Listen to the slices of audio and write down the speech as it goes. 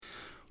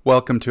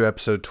Welcome to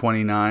episode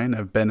 29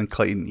 of Ben and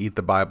Clayton Eat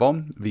the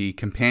Bible, the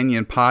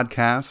companion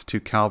podcast to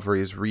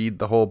Calvary's Read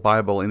the Whole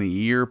Bible in a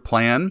Year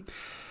plan.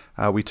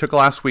 We took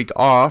last week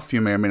off, you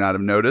may or may not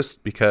have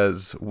noticed,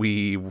 because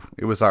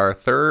it was our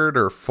third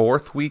or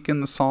fourth week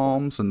in the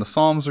Psalms, and the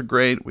Psalms are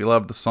great. We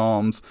love the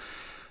Psalms.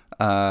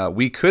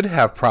 We could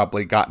have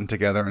probably gotten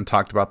together and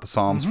talked about the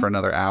Psalms for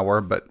another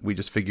hour, but we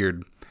just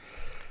figured,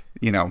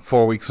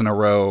 4 weeks in a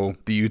row,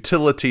 the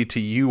utility to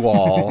you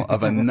all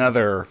of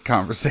another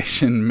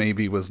conversation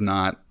maybe was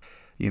not,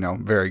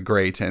 very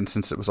great. And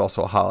since it was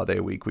also a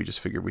holiday week, we just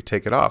figured we'd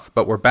take it off.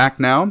 But we're back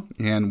now,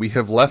 and we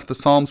have left the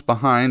Psalms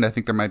behind. I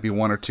think there might be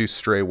one or two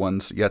stray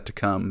ones yet to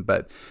come,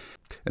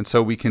 and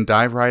so we can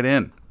dive right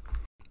in.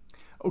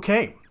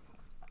 Okay.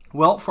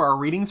 Well, for our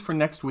readings for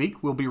next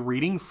week, we'll be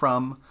reading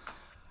from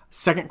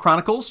 2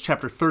 Chronicles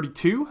chapter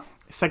 32,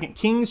 2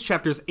 Kings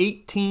chapters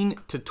 18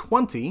 to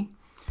 20.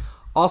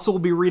 Also, we'll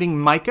be reading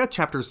Micah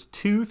chapters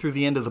 2 through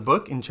the end of the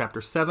book in chapter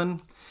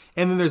 7.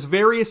 And then there's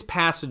various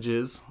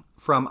passages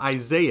from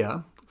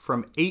Isaiah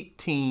from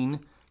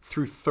 18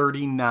 through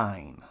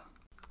 39.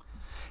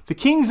 The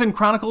Kings and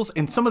Chronicles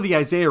and some of the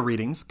Isaiah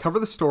readings cover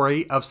the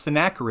story of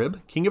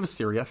Sennacherib, king of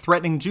Assyria,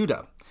 threatening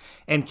Judah,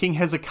 and King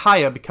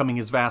Hezekiah becoming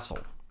his vassal.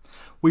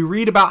 We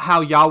read about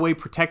how Yahweh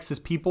protects his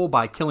people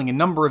by killing a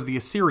number of the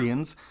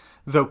Assyrians,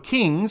 though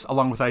Kings,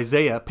 along with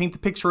Isaiah, paint the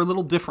picture a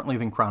little differently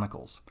than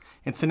Chronicles,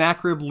 and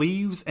Sennacherib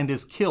leaves and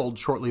is killed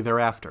shortly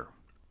thereafter.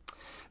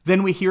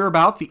 Then we hear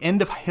about the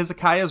end of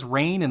Hezekiah's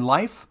reign and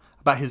life,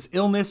 about his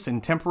illness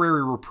and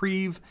temporary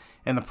reprieve,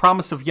 and the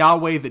promise of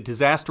Yahweh that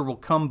disaster will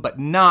come, but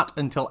not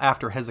until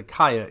after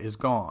Hezekiah is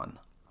gone.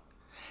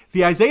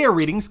 The Isaiah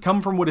readings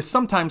come from what is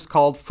sometimes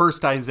called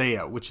First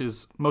Isaiah, which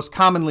is most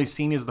commonly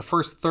seen as the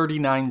first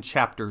 39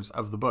 chapters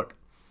of the book.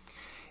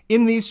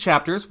 In these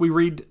chapters, we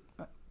read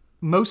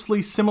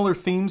mostly similar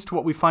themes to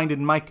what we find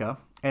in Micah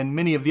and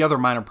many of the other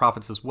minor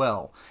prophets as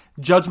well.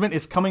 Judgment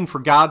is coming for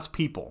God's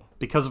people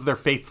because of their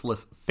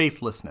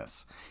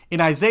faithlessness.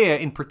 In Isaiah,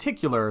 in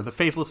particular, the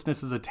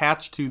faithlessness is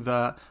attached to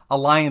the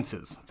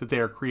alliances that they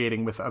are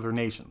creating with other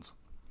nations.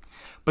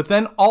 But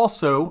then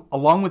also,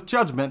 along with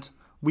judgment,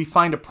 we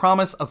find a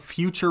promise of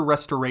future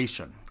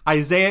restoration.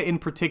 Isaiah in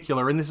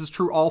particular, and this is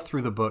true all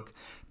through the book,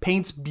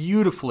 paints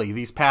beautifully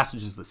these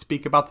passages that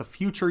speak about the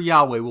future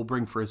Yahweh will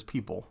bring for his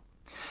people.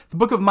 The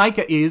book of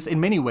Micah is, in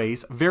many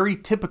ways, very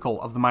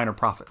typical of the minor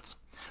prophets.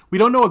 We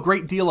don't know a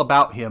great deal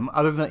about him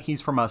other than that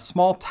he's from a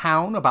small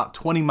town about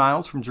 20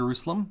 miles from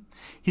Jerusalem.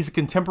 He's a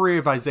contemporary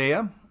of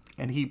Isaiah,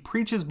 and he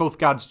preaches both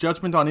God's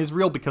judgment on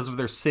Israel because of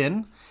their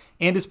sin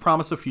and his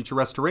promise of future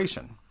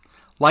restoration.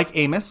 Like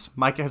Amos,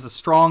 Micah has a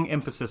strong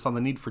emphasis on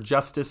the need for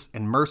justice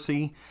and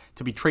mercy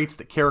to be traits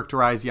that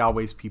characterize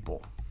Yahweh's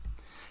people.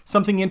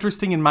 Something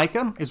interesting in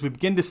Micah is we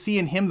begin to see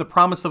in him the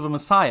promise of a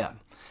Messiah.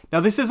 Now,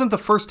 this isn't the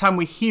first time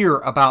we hear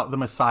about the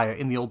Messiah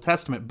in the Old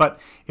Testament, but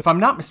if I'm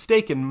not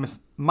mistaken,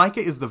 Micah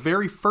is the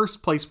very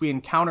first place we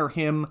encounter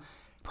him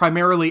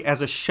primarily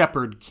as a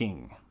shepherd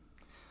king.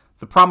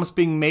 The promise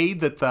being made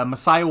that the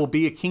Messiah will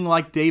be a king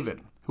like David,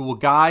 who will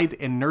guide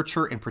and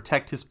nurture and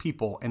protect his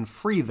people and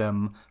free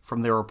them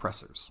from their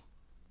oppressors.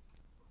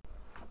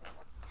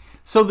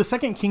 So the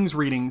 2 Kings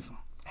readings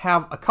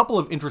have a couple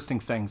of interesting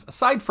things.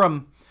 Aside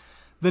from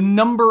the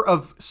number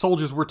of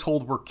soldiers we're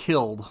told were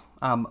killed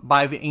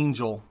by the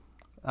angel,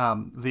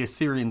 the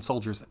Assyrian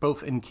soldiers,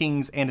 both in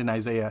Kings and in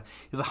Isaiah,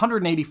 is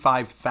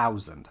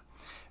 185,000.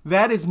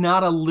 That is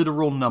not a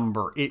literal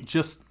number. It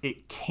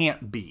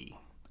can't be.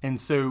 And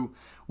so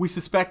we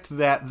suspect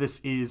that this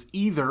is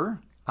either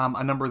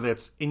a number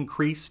that's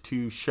increased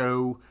to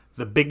show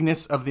the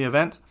bigness of the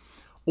event,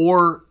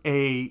 or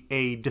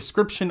a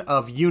description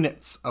of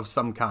units of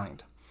some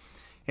kind.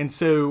 And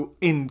so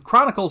in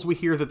Chronicles, we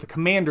hear that the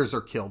commanders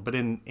are killed, but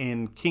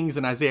in Kings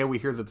and Isaiah, we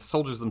hear that the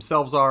soldiers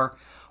themselves are.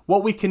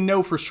 What we can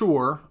know for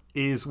sure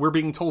is we're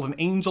being told an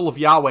angel of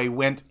Yahweh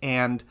went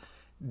and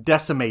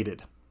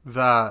decimated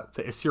the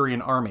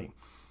Assyrian army.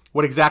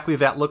 What exactly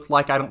that looked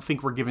like, I don't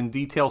think we're given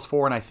details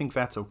for, and I think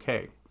that's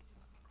okay.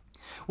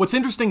 What's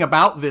interesting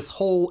about this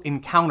whole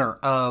encounter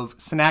of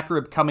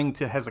Sennacherib coming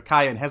to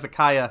Hezekiah and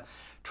Hezekiah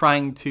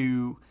trying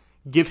to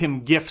give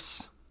him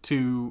gifts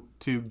to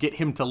get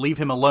him to leave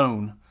him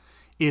alone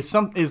is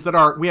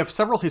that we have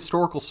several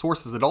historical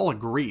sources that all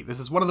agree. This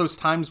is one of those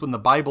times when the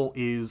Bible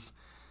is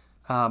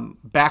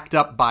backed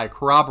up by,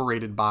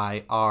 corroborated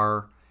by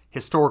our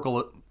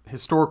historical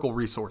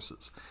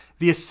resources.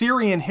 The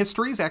Assyrian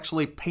histories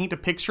actually paint a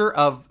picture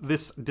of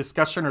this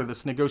discussion or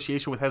this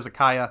negotiation with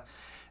Hezekiah,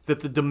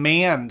 that the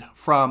demand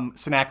from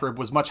Sennacherib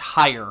was much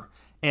higher,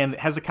 and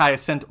Hezekiah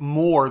sent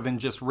more than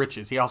just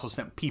riches. He also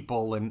sent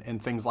people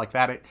and things like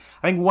that. I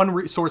think one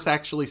resource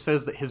actually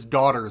says that his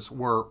daughters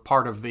were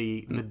part of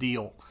the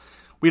deal.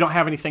 We don't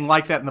have anything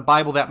like that in the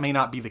Bible. That may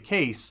not be the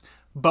case.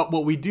 But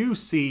what we do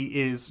see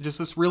is just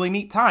this really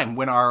neat time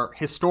when our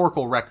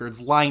historical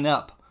records line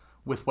up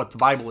with what the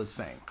Bible is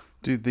saying.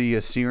 Do the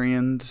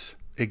Assyrians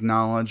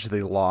acknowledge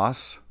the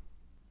loss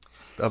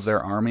of their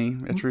army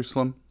at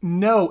Jerusalem?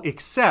 No,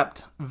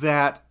 except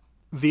that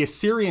the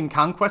Assyrian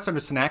conquest under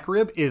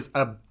Sennacherib is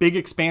a big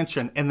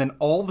expansion, and then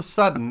all of a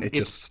sudden it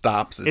just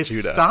stops at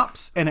Judah. It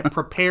stops, and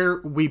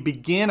we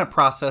begin a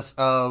process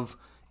of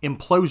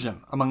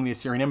implosion among the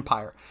Assyrian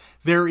Empire.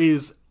 There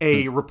is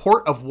a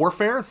report of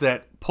warfare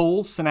that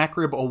pulls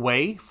Sennacherib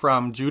away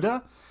from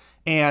Judah,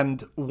 and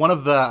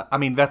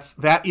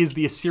that is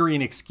the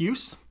Assyrian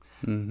excuse.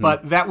 Mm-hmm.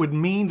 But that would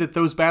mean that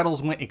those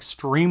battles went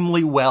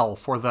extremely well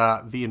for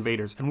the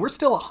invaders. And we're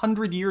still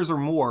 100 years or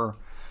more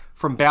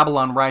from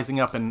Babylon rising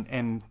up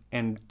and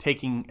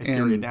taking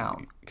Assyria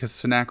down. Because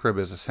Sennacherib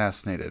is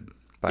assassinated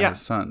by his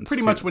sons.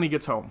 Pretty much when he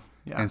gets home.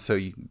 Yeah. And so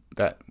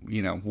that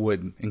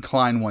would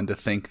incline one to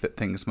think that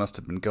things must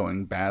have been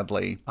going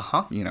badly,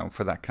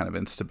 for that kind of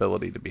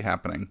instability to be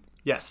happening.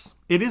 Yes.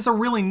 It is a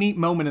really neat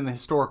moment in the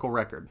historical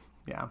record.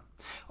 Yeah.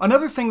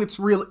 Another thing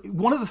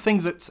one of the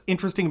things that's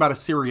interesting about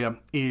Assyria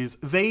is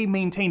they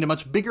maintained a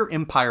much bigger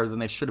empire than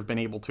they should have been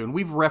able to. And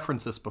we've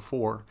referenced this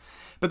before.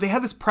 But they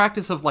had this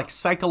practice of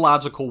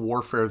psychological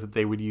warfare that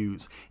they would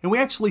use. And we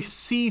actually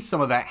see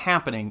some of that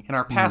happening in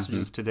our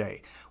passages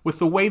today with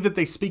the way that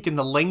they speak in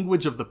the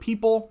language of the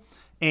people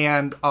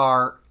and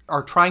are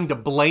trying to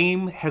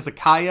blame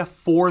Hezekiah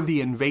for the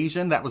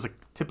invasion. That was a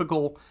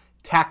typical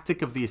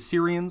tactic of the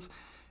Assyrians.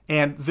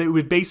 And they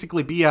would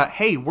basically be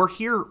hey, we're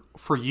here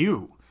for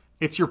you.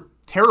 It's your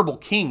terrible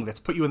king that's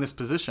put you in this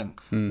position.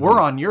 Mm-hmm. We're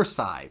on your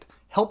side.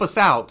 Help us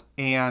out,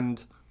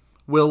 and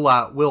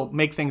we'll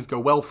make things go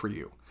well for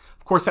you.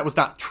 Of course, that was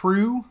not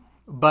true,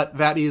 but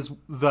that is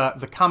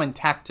the common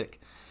tactic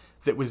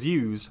that was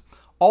used.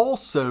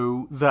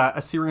 Also, the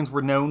Assyrians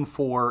were known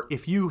for,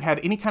 if you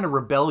had any kind of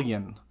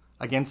rebellion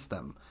against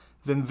them,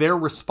 then their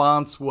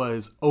response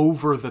was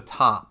over the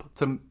top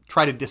to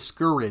try to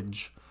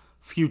discourage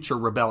future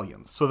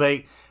rebellions. So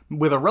they,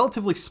 with a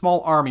relatively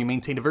small army,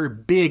 maintained a very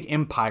big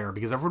empire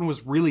because everyone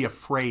was really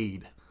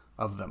afraid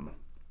of them.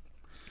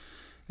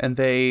 And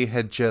they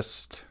had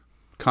just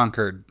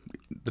conquered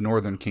the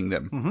northern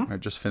kingdom, or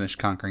just finished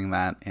conquering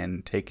that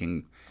and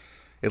taking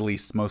at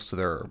least most of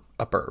their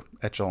upper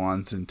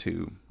echelons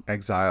into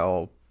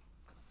exile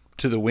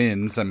to the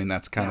winds. I mean,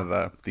 that's kind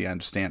of the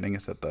understanding,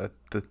 is that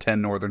the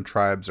 10 northern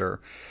tribes are,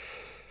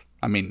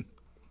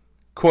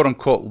 quote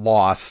unquote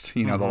lost,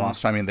 the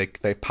lost. I mean,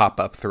 they pop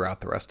up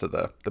throughout the rest of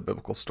the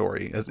biblical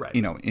story as,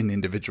 in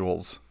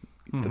individuals,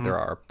 that there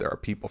are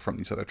people from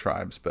these other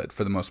tribes, but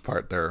for the most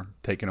part, they're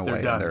taken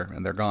away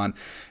and they're gone.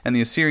 And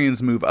the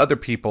Assyrians move other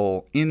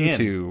people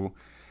into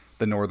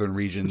the northern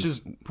regions, which is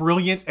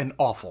brilliant and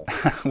awful,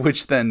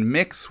 which then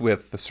mix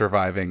with the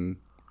surviving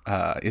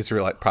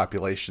Israelite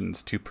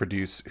populations to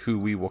produce who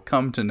we will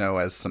come to know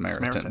as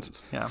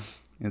Samaritans. Yeah.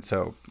 And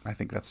so I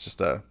think that's just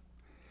the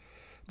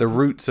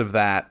roots of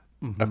that,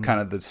 of kind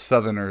of the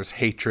Southerners'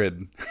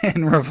 hatred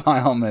and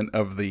revilement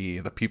of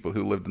the people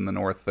who lived in the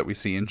North that we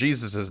see in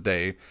Jesus's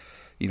day,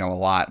 a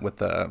lot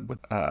with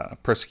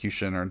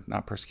persecution, or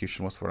not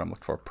persecution, what's the word I'm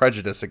looking for?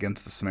 Prejudice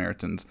against the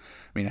Samaritans.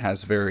 I mean, it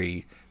has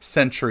very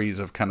centuries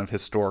of kind of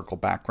historical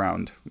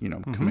background,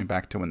 coming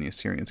back to when the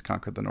Assyrians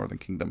conquered the northern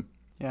kingdom.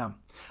 Yeah.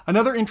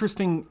 Another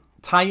interesting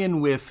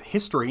tie-in with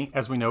history,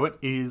 as we know it,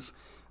 is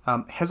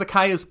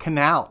Hezekiah's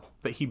canal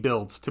that he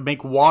builds to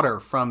make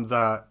water from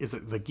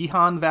the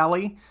Gihon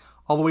Valley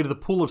all the way to the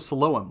Pool of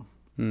Siloam.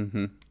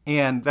 Mm-hmm.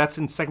 And that's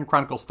in 2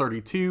 Chronicles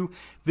 32.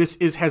 This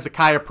is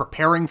Hezekiah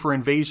preparing for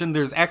invasion.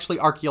 There's actually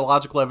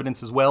archaeological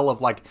evidence as well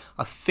of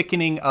a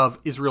thickening of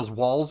Israel's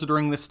walls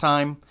during this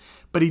time.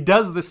 But he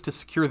does this to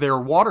secure their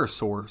water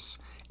source.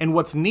 And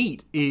what's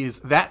neat is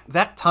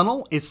that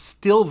tunnel is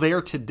still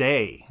there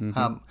today.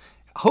 Mm-hmm.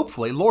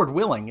 Hopefully, Lord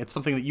willing, it's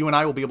something that you and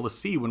I will be able to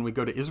see when we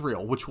go to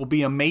Israel, which will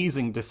be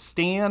amazing to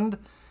stand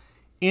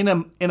in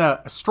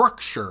a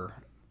structure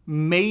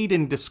made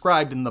and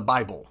described in the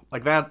Bible.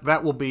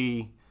 That will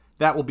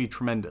be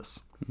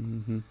tremendous.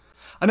 Mm-hmm.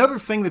 Another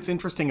thing that's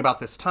interesting about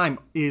this time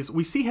is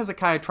we see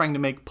Hezekiah trying to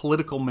make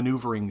political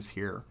maneuverings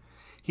here.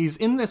 He's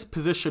in this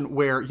position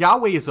where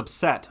Yahweh is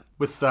upset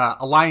with the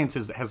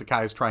alliances that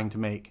Hezekiah is trying to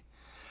make.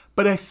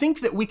 But I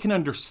think that we can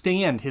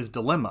understand his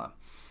dilemma.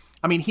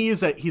 I mean,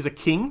 he's a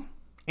king,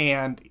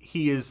 and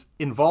he is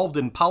involved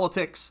in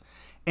politics,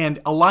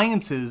 and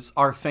alliances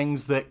are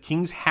things that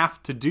kings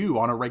have to do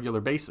on a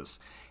regular basis.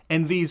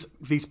 And these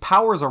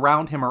powers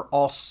around him are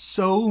all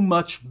so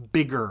much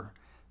bigger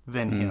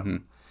than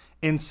him.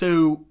 And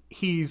so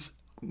he's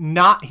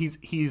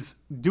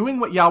doing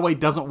what Yahweh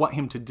doesn't want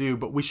him to do,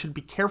 but we should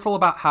be careful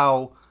about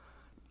how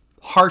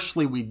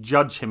harshly we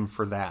judge him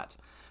for that,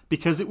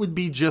 because it would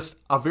be just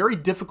a very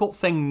difficult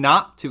thing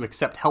not to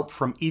accept help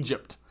from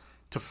Egypt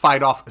to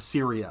fight off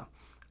Assyria,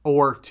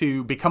 or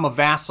to become a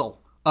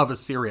vassal of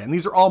Assyria. And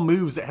these are all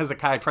moves that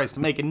Hezekiah tries to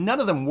make, and none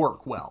of them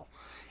work well.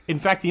 In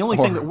fact, the only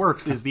thing that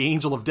works is the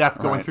angel of death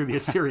going through the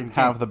Assyrian camp.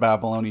 Have the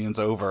Babylonians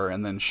over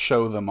and then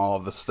show them all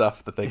of the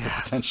stuff that they could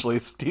potentially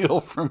steal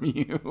from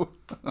you.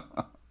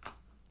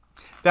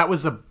 That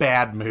was a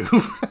bad move.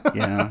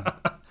 Yeah.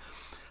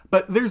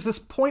 But there's this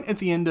point at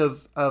the end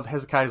of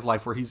Hezekiah's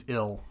life where he's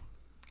ill,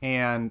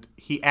 and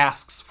he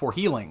asks for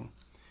healing.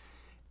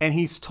 And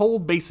he's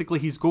told basically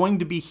he's going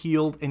to be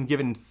healed and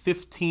given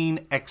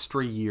 15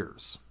 extra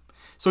years.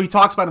 So he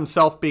talks about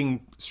himself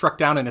being struck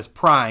down in his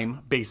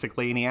prime,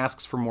 basically, and he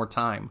asks for more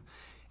time.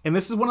 And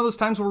this is one of those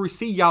times where we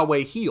see Yahweh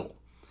heal.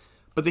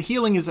 But the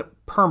healing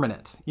isn't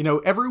permanent.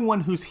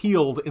 Everyone who's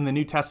healed in the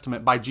New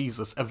Testament by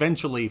Jesus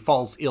eventually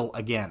falls ill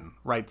again,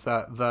 right?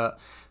 The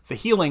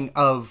healing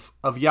of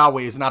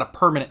Yahweh is not a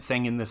permanent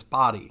thing in this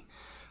body.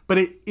 But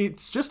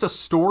it's just a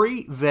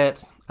story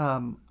that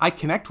I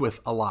connect with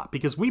a lot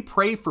because we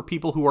pray for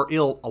people who are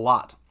ill a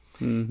lot.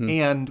 Mm-hmm.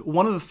 And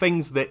one of the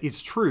things that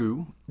is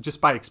true,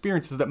 just by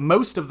experience, is that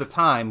most of the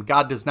time,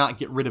 God does not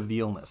get rid of the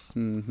illness,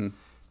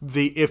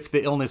 if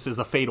the illness is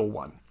a fatal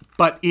one.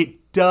 But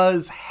it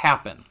does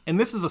happen. And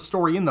this is a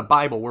story in the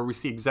Bible where we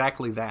see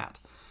exactly that.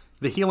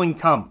 The healing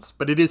comes,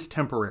 but it is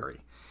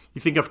temporary.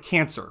 You think of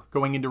cancer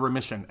going into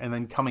remission and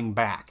then coming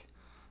back.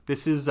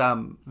 This is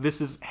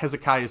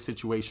Hezekiah's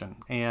situation.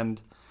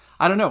 And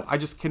I don't know, I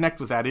just connect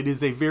with that. It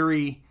is a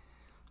very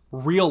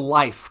real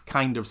life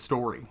kind of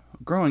story.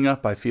 Growing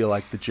up, I feel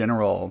like the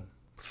general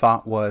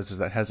thought is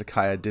that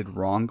Hezekiah did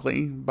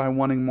wrongly by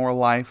wanting more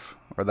life,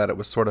 or that it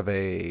was sort of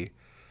a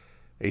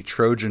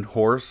Trojan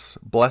horse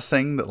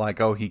blessing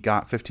that he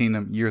got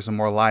 15 years of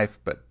more life,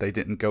 but they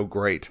didn't go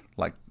great.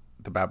 Like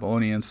the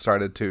Babylonians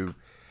started to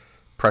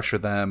pressure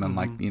them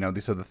and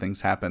these other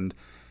things happened.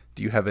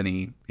 Do you have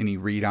any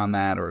read on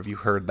that, or have you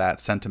heard that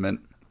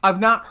sentiment? I've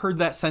not heard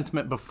that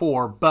sentiment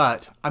before,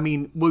 but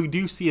we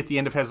do see at the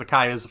end of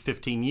Hezekiah's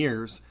 15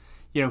 years,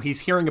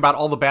 he's hearing about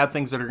all the bad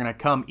things that are going to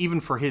come, even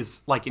for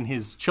his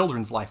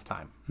children's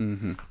lifetime.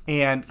 Mm-hmm.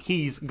 And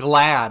he's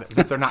glad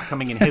that they're not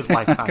coming in his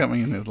lifetime.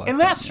 And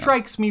that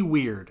strikes me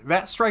weird.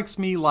 That strikes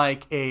me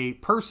like a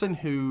person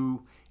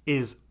who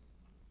has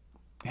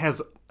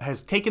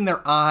taken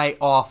their eye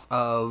off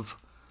of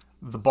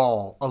the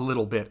ball a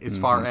little bit as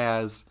far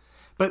as...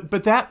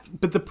 But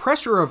the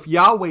pressure of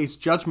Yahweh's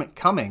judgment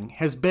coming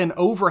has been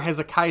over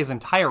Hezekiah's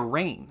entire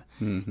reign.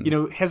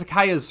 Mm-hmm.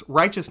 Hezekiah's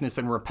righteousness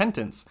and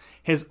repentance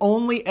has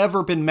only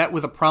ever been met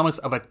with a promise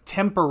of a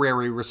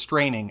temporary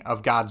restraining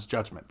of God's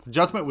judgment. The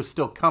judgment was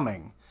still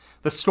coming.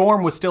 The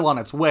storm was still on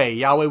its way.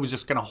 Yahweh was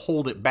just going to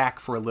hold it back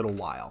for a little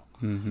while.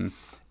 Mm-hmm.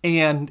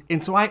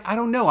 And so I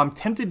don't know. I'm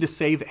tempted to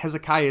say that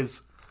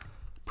Hezekiah's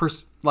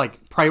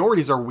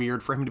priorities are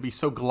weird for him to be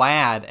so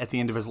glad at the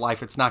end of his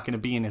life it's not going to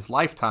be in his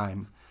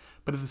lifetime.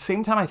 But at the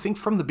same time, I think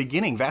from the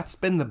beginning, that's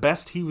been the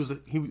best he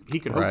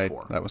could hope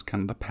for. That was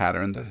kind of the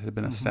pattern that had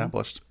been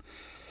established.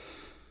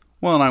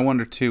 Well, and I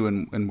wonder too,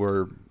 and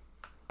we're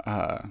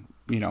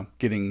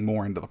getting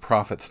more into the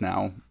prophets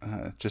now,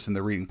 just in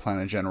the reading plan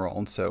in general,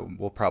 and so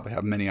we'll probably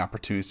have many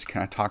opportunities to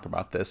kind of talk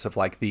about this of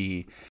that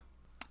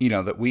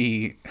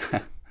we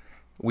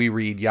we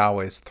read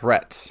Yahweh's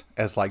threats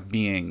as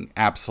being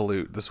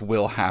absolute. This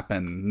will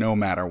happen no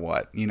matter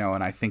what,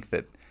 and I think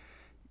that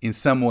in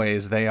some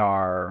ways they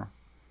are.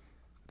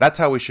 That's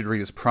how we should read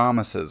his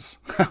promises.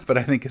 But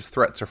I think his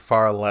threats are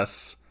far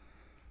less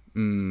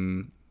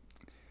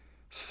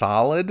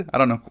solid. I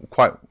don't know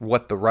quite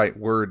what the right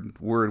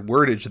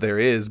wordage there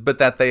is, but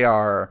that they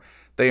are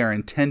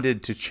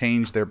intended to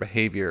change their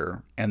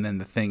behavior, and then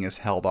the thing is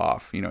held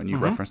off. And you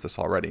referenced this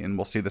already, and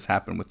we'll see this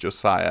happen with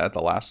Josiah,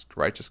 the last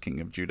righteous king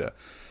of Judah.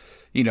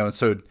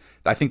 So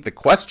I think the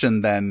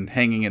question then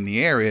hanging in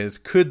the air is,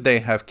 could they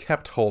have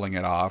kept holding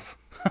it off?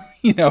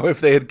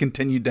 If they had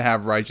continued to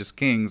have righteous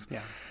kings.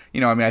 Yeah.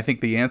 I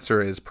think the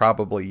answer is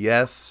probably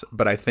yes,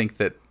 but I think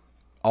that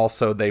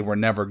also they were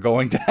never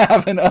going to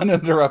have an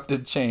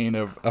uninterrupted chain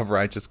of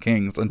righteous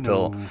kings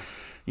until,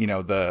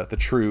 the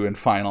true and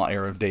final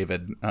heir of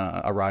David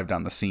arrived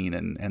on the scene,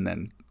 and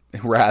then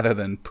rather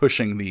than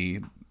pushing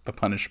the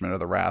punishment or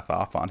the wrath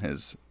off on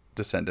his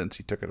descendants,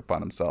 he took it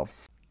upon himself.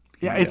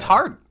 Yeah, it's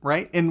hard,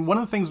 right? And one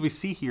of the things we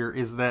see here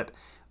is that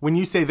when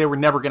you say they were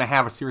never going to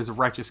have a series of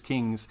righteous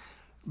kings,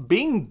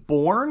 being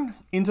born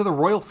into the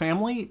royal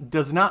family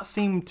does not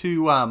seem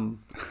to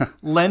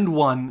lend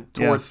one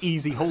towards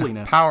easy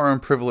holiness. Power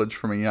and privilege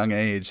from a young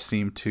age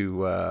seem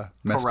to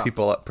mess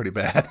people up pretty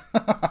bad.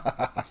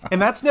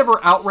 And that's never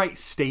outright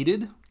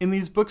stated in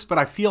these books, but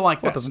I feel like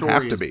that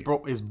story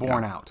is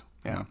borne out.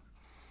 Yeah,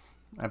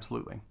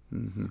 absolutely.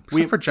 Mm-hmm.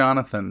 Except for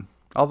Jonathan,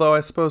 although I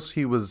suppose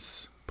he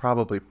was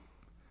probably...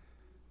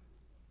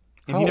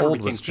 How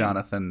old was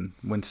Jonathan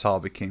when Saul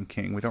became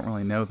king? We don't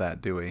really know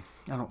that, do we?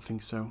 I don't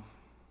think so.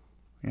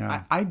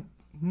 Yeah,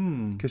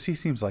 because he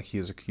seems like he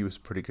was a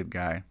pretty good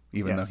guy,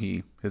 even though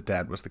his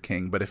dad was the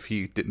king. But if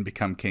he didn't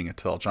become king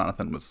until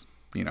Jonathan was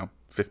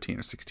 15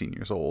 or 16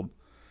 years old,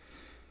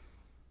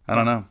 I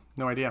don't know.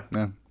 No idea.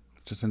 Yeah,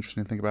 just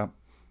interesting to think about.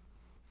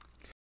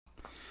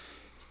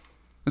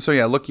 And so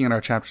looking at our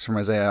chapters from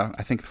Isaiah,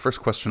 I think the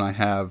first question I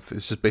have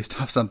is just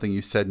based off something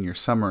you said in your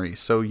summary.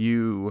 So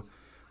you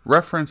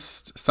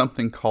referenced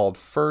something called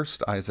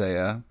First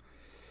Isaiah,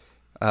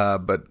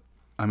 but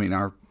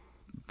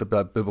the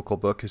biblical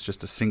book is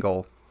just a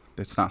single,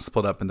 it's not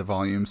split up into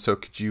volumes. So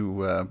could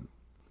you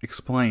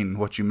explain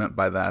what you meant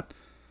by that?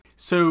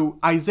 So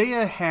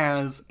Isaiah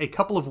has a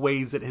couple of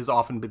ways it has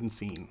often been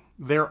seen.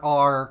 There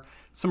are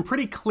some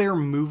pretty clear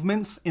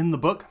movements in the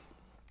book,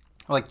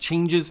 like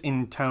changes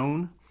in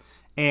tone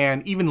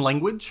and even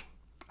language,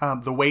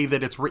 the way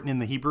that it's written in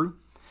the Hebrew.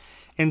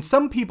 And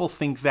some people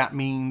think that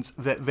means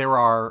that there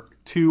are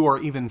 2 or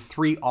even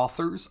 3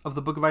 authors of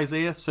the book of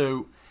Isaiah.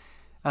 So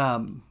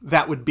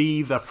that would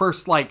be the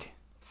first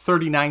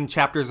 39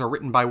 chapters are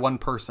written by one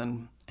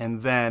person,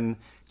 and then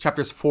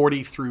chapters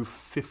 40 through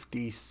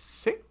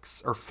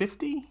 56 or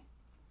 50?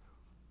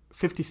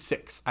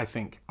 56, I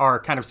think, are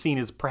kind of seen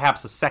as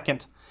perhaps a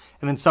second.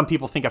 And then some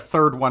people think a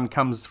third one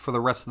comes for the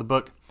rest of the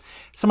book.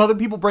 Some other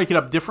people break it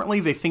up differently.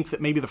 They think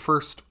that maybe the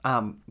first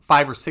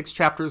 5 or 6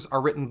 chapters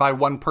are written by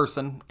one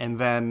person, and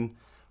then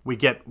we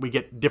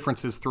get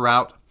differences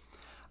throughout.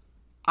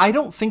 I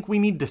don't think we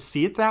need to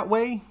see it that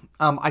way.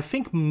 I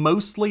think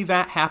mostly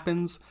that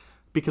happens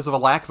because of a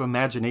lack of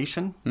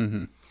imagination.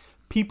 Mm-hmm.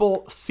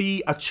 People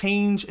see a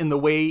change in the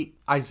way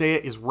Isaiah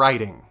is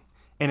writing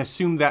and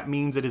assume that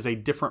means it is a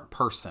different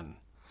person.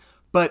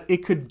 But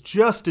it could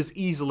just as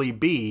easily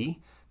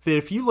be that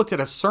if you looked at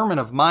a sermon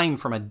of mine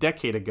from a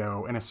decade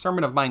ago and a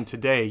sermon of mine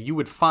today, you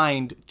would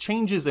find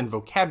changes in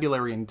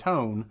vocabulary and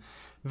tone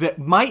that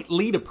might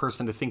lead a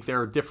person to think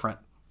they're a different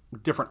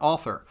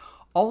author.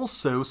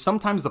 Also,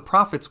 sometimes the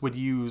prophets would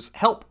use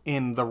help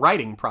in the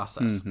writing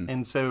process. Mm-hmm.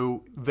 And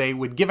so they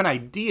would give an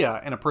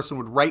idea and a person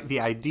would write the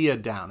idea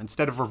down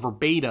instead of a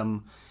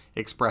verbatim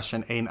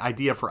expression, an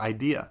idea for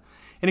idea.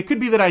 And it could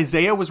be that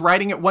Isaiah was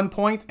writing at one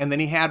point and then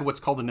he had what's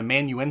called an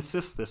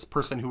amanuensis, this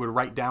person who would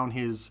write down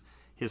his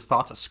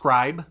thoughts, a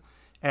scribe,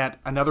 at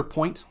another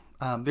point.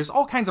 There's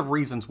all kinds of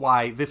reasons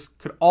why this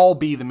could all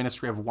be the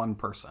ministry of one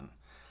person.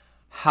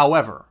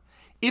 However,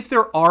 if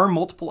there are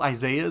multiple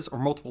Isaiahs or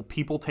multiple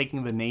people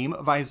taking the name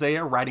of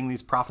Isaiah writing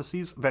these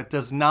prophecies, that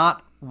does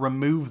not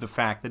remove the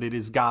fact that it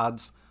is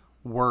God's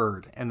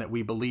word and that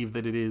we believe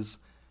that it is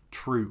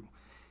true.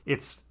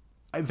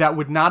 That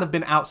would not have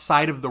been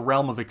outside of the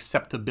realm of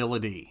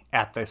acceptability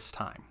at this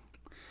time.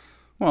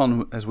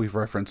 Well, as we've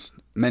referenced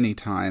many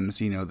times,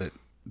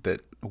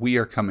 that we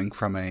are coming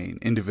from an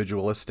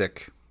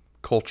individualistic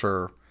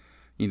culture,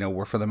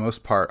 where for the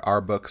most part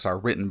our books are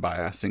written by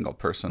a single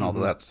person, mm-hmm.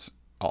 although that's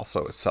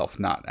also itself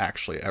not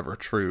actually ever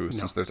true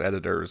since there's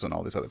editors and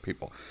all these other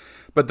people,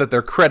 but that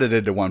they're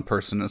credited to one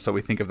person, and so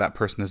we think of that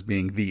person as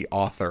being the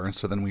author, and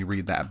so then we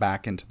read that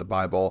back into the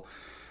Bible,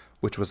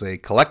 which was a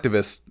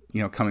collectivist,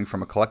 coming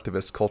from a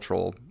collectivist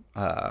cultural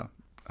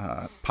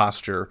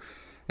posture,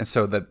 and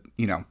so that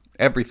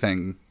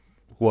everything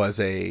was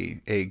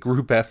a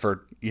group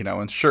effort,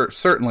 and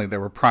certainly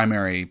there were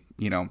primary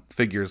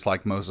figures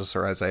like Moses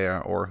or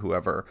Isaiah or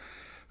whoever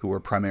who were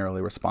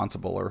primarily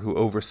responsible or who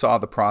oversaw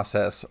the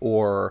process,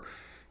 or,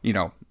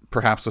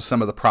 perhaps with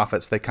some of the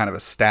prophets, they kind of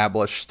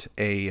established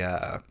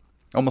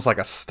almost like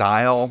a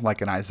style, like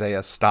an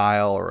Isaiah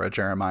style or a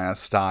Jeremiah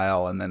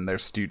style, and then their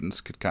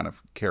students could kind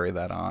of carry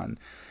that on.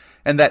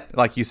 And that,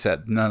 like you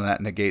said, none of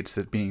that negates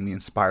it being the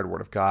inspired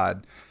word of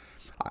God.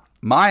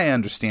 My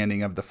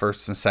understanding of the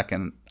first and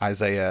second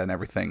Isaiah and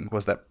everything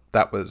was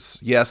that was,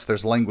 yes,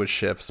 there's language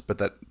shifts, but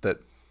that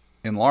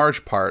in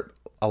large part,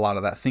 a lot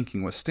of that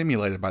thinking was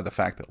stimulated by the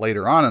fact that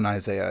later on in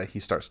Isaiah, he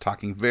starts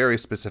talking very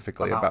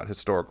specifically about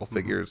historical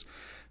figures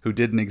who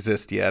didn't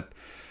exist yet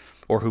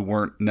or who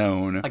weren't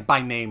known. Like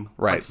by name.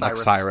 Right, like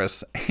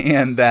Cyrus.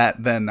 And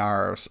that then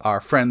our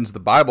friends, the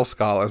Bible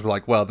scholars, were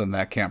like, well, then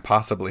that can't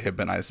possibly have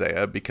been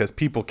Isaiah because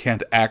people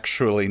can't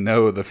actually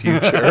know the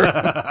future.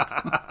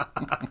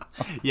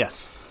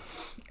 Yes.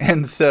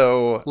 And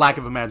so... lack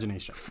of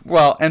imagination.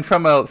 Well, and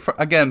from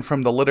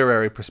the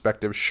literary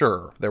perspective,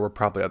 sure, there were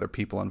probably other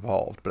people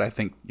involved. But I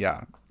think,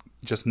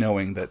 just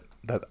knowing that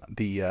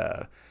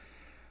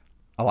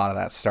a lot of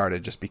that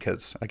started just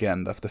because,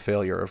 again, the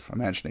failure of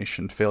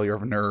imagination, failure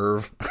of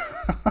nerve,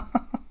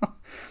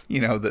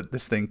 that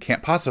this thing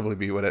can't possibly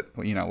be what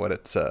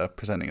it's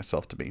presenting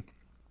itself to be.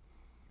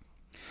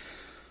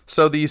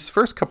 So these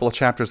first couple of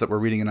chapters that we're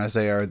reading in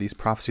Isaiah are these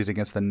prophecies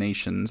against the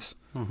nations.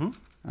 Mm-hmm.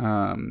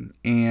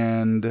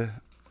 And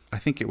I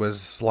think it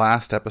was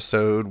last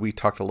episode we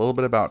talked a little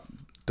bit about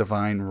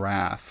divine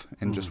wrath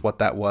and just what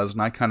that was,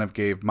 and I kind of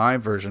gave my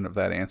version of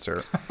that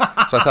answer.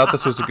 So I thought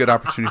this was a good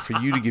opportunity for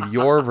you to give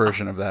your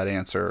version of that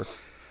answer.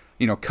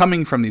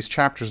 Coming from these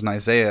chapters in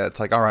Isaiah,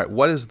 it's like, all right,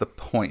 what is the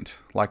point?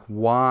 Like,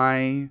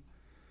 why,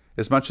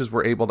 as much as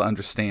we're able to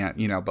understand,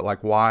 but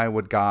like, why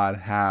would God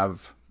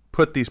have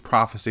put these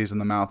prophecies in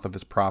the mouth of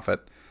his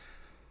prophet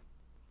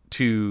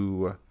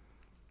to...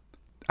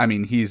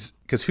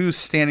 because who's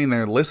standing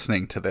there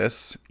listening to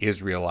this?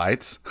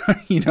 Israelites,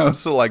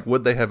 so like,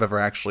 would they have ever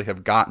actually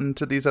have gotten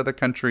to these other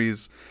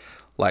countries?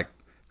 Like,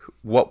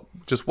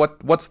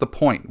 what's the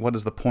point? What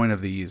is the point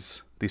of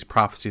these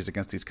prophecies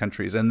against these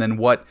countries? And then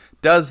what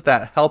does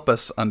that help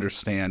us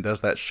understand?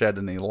 Does that shed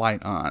any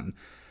light on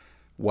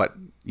what,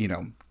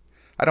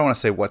 I don't want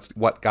to say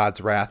what God's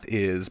wrath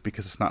is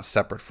because it's not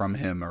separate from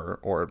him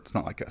or it's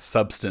not like a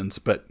substance,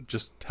 but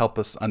just help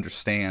us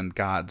understand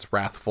God's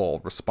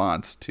wrathful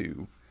response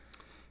to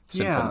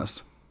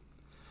sinfulness.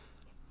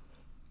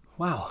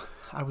 Wow.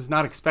 I was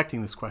not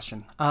expecting this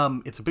question.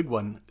 It's a big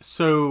one.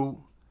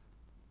 So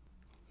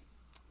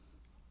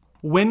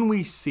When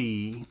we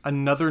see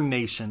another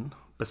nation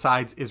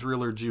besides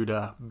Israel or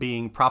Judah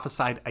being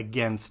prophesied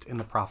against in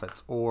the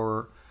prophets,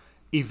 or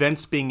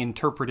events being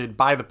interpreted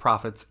by the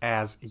prophets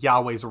as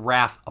Yahweh's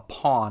wrath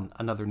upon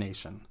another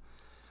nation,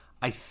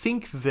 I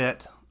think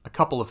that a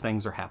couple of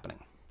things are happening.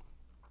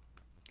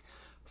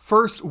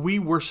 First, we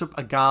worship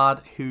a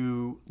God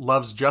who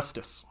loves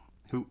justice,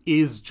 who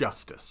is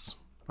justice,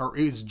 or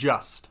is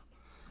just,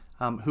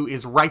 who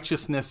is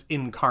righteousness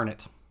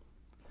incarnate.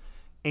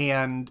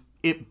 And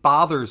it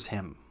bothers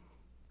him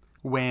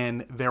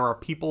when there are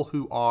people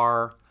who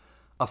are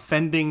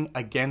offending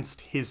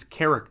against his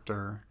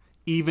character,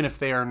 even if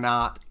they are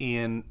not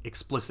in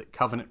explicit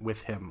covenant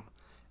with him,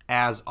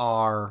 as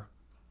are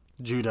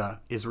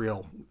Judah,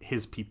 Israel,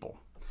 his people.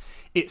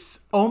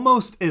 It's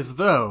almost as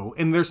though,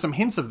 and there's some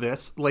hints of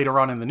this later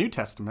on in the New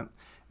Testament,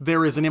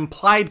 there is an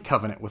implied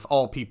covenant with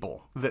all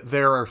people, that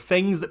there are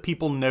things that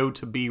people know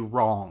to be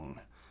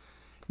wrong.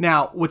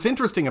 Now, what's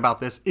interesting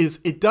about this is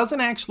it doesn't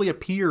actually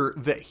appear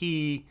that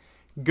he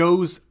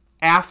goes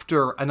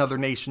after another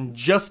nation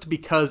just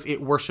because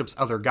it worships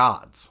other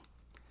gods.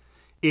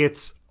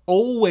 It's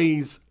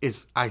always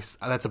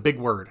that's a big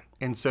word.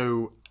 And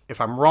so if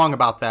I'm wrong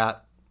about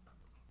that,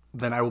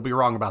 then I will be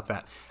wrong about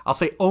that. I'll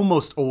say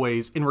almost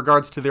always in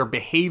regards to their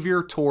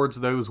behavior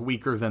towards those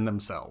weaker than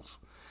themselves.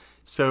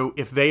 So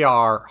if they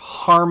are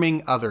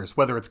harming others,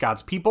 whether it's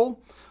God's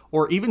people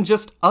or even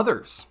just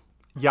others,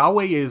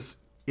 Yahweh is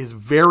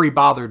very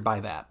bothered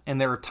by that.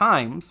 And there are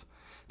times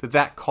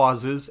that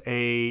causes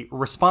a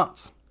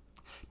response.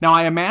 Now,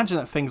 I imagine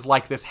that things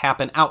like this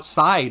happen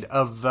outside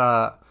of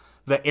the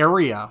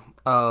area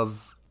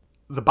of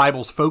the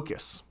Bible's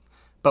focus.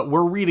 But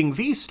we're reading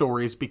these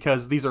stories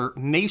because these are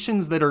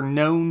nations that are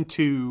known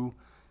to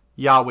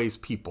Yahweh's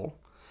people.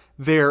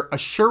 They're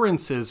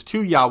assurances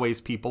to Yahweh's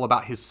people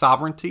about his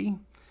sovereignty,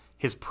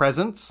 his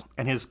presence,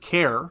 and his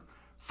care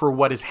for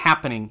what is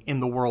happening in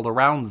the world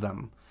around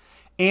them.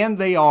 And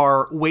they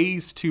are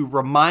ways to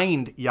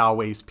remind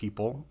Yahweh's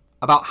people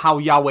about how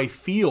Yahweh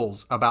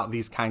feels about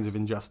these kinds of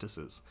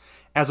injustices,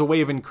 as a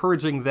way of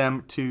encouraging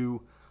them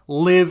to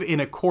live in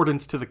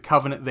accordance to the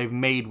covenant they've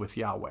made with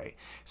Yahweh.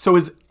 So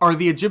are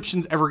the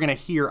Egyptians ever going to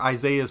hear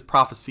Isaiah's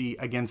prophecy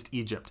against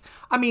Egypt?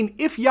 I mean,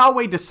 if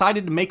Yahweh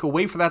decided to make a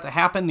way for that to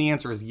happen, the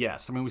answer is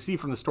yes. I mean, we see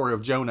from the story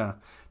of Jonah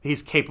that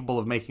he's capable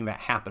of making that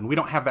happen. We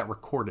don't have that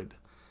recorded.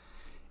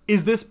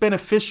 Is this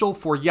beneficial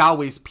for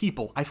Yahweh's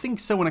people? I think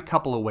so in a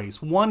couple of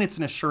ways. One, it's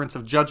an assurance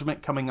of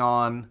judgment coming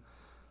on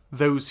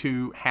those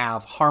who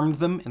have harmed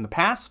them in the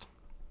past,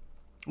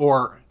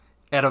 or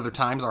at other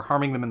times are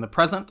harming them in the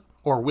present,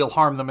 or will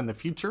harm them in the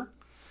future.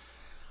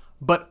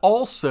 But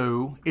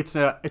also, it's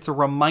a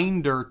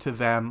reminder to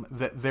them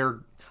that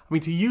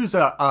to use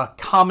a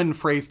common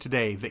phrase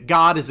today, that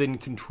God is in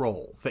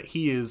control, that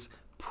he is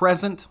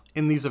present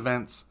in these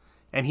events,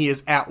 and he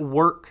is at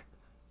work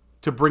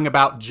to bring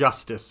about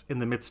justice in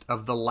the midst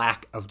of the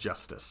lack of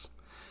justice.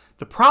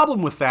 The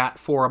problem with that,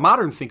 for a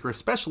modern thinker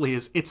especially,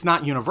 is it's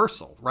not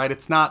universal, right?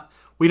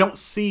 We don't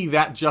see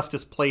that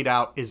justice played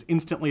out as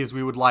instantly as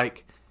we would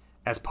like,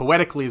 as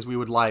poetically as we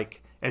would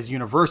like, as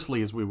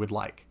universally as we would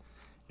like,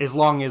 as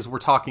long as we're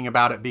talking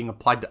about it being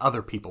applied to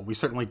other people. We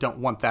certainly don't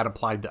want that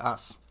applied to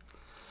us.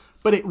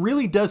 But it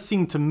really does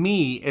seem to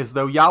me as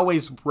though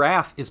Yahweh's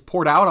wrath is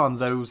poured out on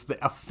those that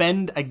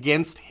offend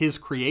against his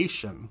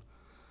creation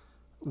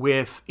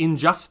with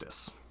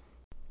injustice.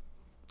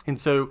 And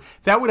so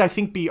that would, I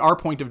think, be our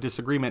point of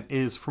disagreement,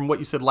 is from what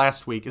you said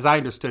last week, as I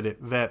understood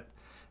it, that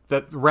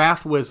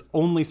wrath was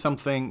only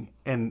something,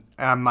 and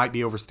I might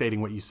be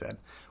overstating what you said,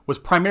 was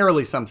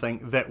primarily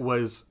something that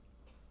was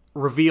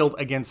revealed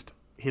against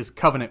his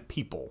covenant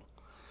people.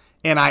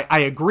 And I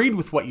agreed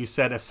with what you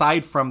said,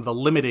 aside from the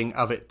limiting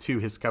of it to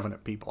his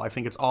covenant people. I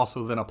think it's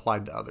also then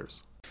applied to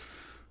others.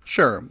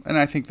 Sure. And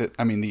I think that,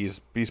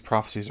 these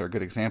prophecies are a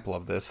good example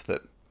of this,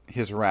 that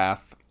his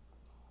wrath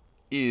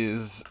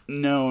is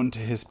known to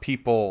his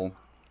people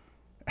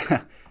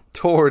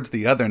towards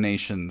the other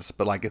nations,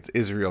 but like it's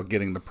Israel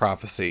getting the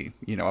prophecy,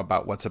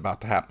 about what's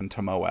about to happen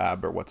to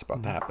Moab or what's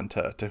about to happen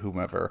to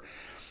whomever.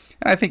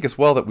 And I think as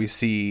well that we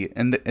see,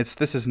 and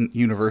this isn't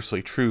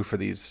universally true for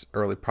these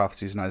early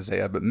prophecies in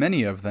Isaiah, but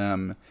many of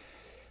them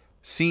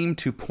seem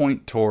to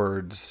point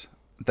towards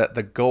that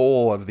the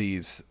goal of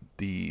these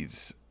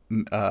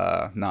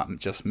not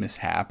just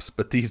mishaps,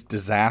 but these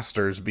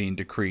disasters being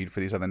decreed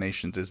for these other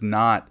nations is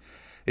not,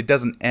 it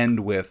doesn't end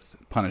with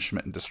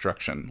punishment and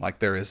destruction. Like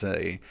there's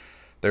a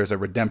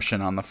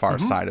redemption on the far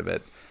side of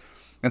it.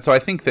 And so I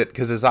think that,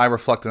 because as I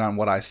reflected on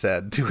what I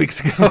said 2 weeks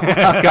ago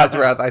about God's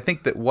wrath, I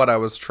think that what I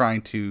was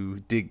trying to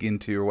dig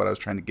into, or what I was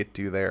trying to get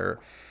to there,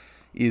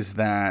 is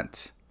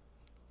that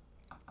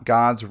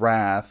God's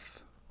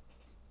wrath,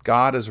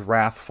 God is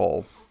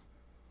wrathful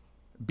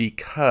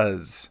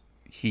because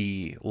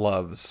he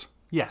loves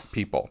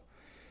people.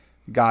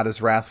 God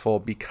is wrathful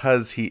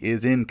because he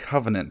is in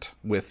covenant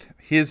with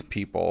his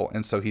people,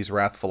 and so he's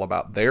wrathful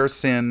about their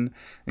sin,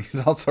 and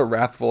he's also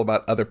wrathful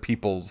about other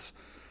people's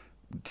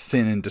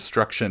sin and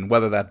destruction,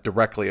 whether that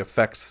directly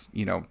affects,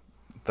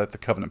 that the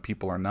covenant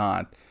people or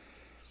not.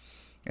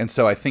 And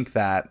so I think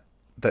that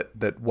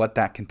what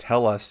that can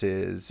tell us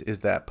is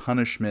that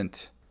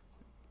punishment,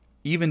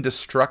 even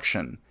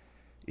destruction,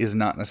 is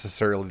not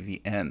necessarily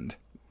the end.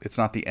 It's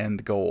not the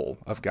end goal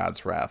of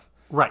God's wrath.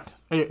 Right.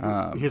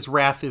 His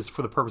wrath is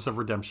for the purpose of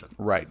redemption.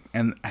 Right.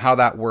 And how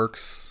that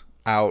works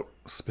out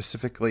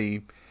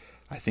specifically,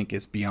 I think,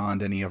 is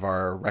beyond any of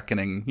our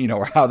reckoning,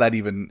 or how that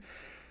even,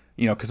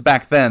 because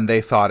back then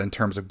they thought in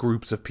terms of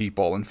groups of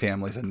people and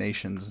families and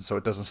nations. And so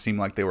it doesn't seem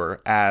like they were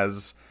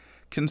as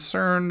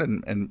concerned,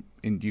 and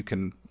you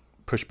can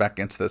push back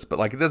against this, but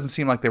it doesn't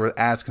seem like they were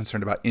as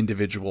concerned about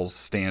individuals'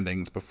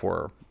 standings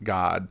before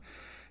God,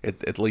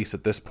 at least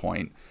at this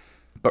point,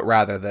 but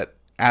rather that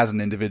as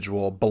an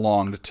individual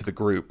belonged to the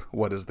group.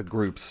 What is the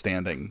group's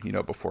standing,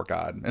 before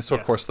God? And so,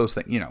 of course, those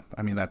things,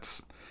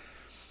 that's,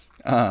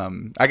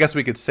 I guess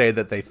we could say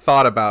that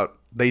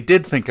they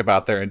did think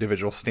about their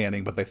individual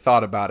standing, but they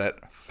thought about it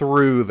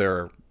through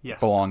their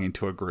belonging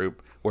to a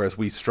group, whereas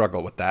we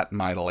struggle with that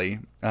mightily,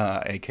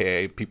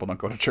 aka people don't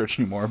go to church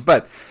anymore.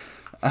 But,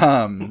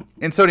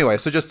 and so anyway,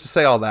 so just to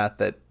say all that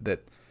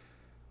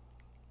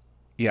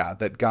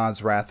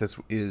God's wrath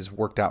is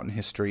worked out in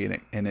history,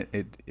 and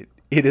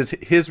it is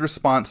his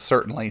response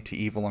certainly to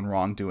evil and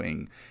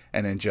wrongdoing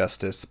and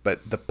injustice,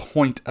 but the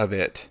point of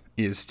it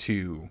is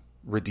to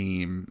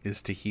redeem,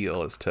 is to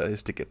heal, is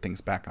to get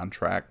things back on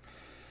track.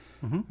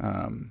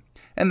 Mm-hmm.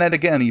 And then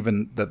again,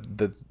 even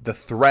the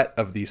threat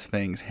of these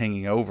things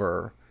hanging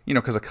over,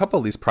 because a couple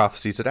of these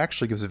prophecies, it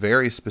actually gives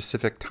very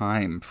specific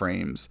time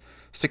frames.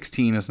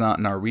 16 is not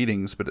in our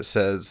readings, but it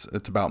says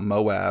it's about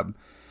Moab.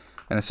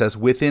 And it says,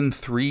 within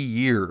 3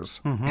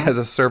 years, as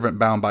a servant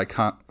bound by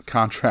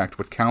contract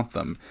would count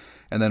them.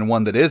 And then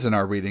one that is in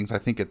our readings, I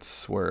think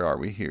it's, where are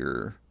we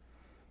here?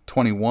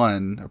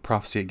 21, a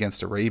prophecy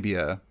against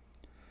Arabia.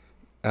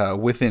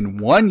 Within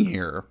 1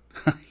 year,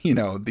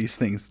 these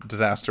things,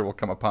 disaster will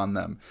come upon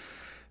them.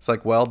 It's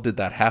like, well, did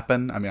that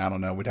happen? I mean, I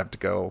don't know. We'd have to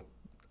go.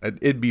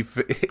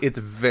 It's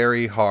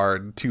very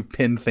hard to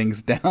pin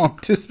things down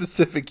to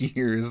specific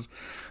years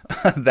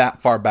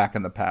that far back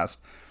in the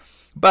past.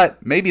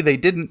 But maybe they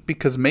didn't,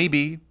 because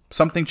maybe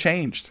something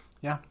changed.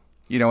 Yeah.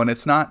 And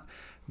it's not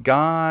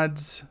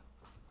God's...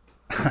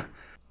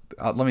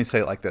 let me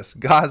say it like this.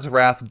 God's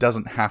wrath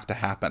doesn't have to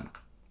happen.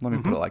 Let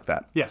me put it like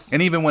that. Yes.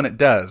 And even when it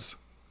does,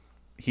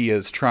 he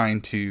is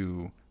trying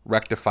to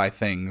rectify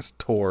things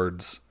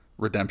towards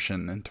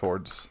redemption and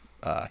towards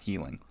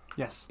healing.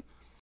 Yes.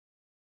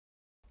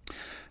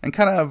 And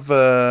kind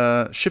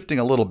of shifting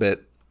a little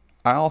bit,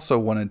 I also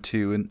wanted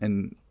to,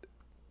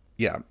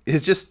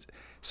 it's just...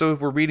 So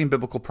we're reading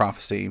biblical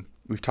prophecy.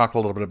 We've talked a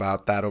little bit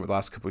about that over the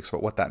last couple weeks,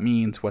 about what that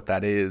means, what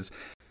that is.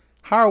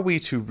 How are we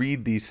to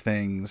read these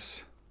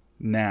things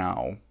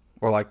now?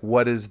 Or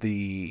what is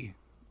the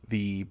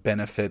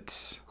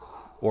benefits,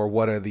 or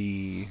what are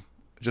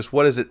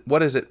what is it,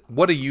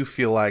 what do you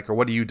feel like, or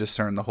what do you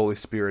discern the Holy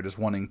Spirit is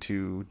wanting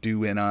to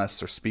do in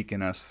us or speak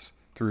in us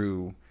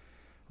through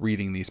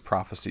reading these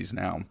prophecies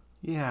now?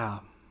 Yeah.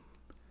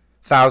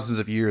 Thousands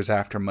of years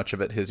after much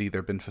of it has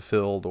either been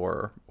fulfilled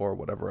or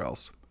whatever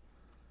else.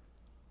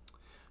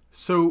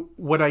 So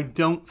what I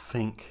don't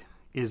think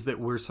is that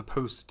we're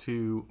supposed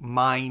to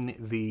mine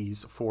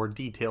these for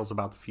details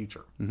about the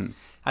future. Mm-hmm.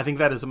 I think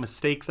that is a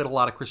mistake that a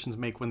lot of Christians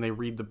make when they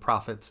read the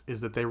prophets,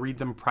 is that they read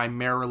them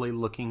primarily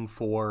looking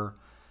for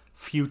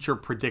future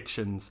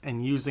predictions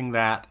and using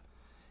that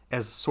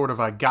as sort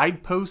of a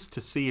guidepost to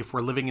see if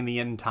we're living in the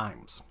end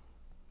times.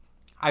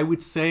 I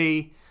would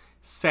say,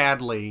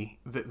 sadly,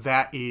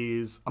 that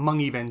is,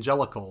 among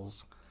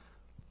evangelicals,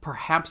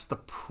 perhaps the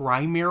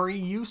primary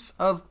use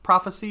of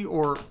prophecy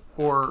or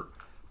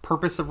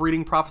purpose of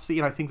reading prophecy,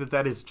 and I think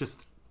that is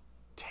just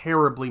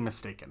terribly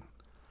mistaken.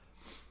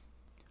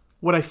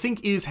 What I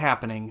think is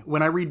happening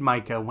when I read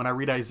Micah, when I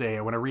read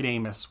Isaiah, when I read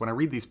Amos, when I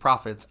read these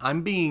prophets, I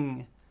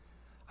think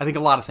a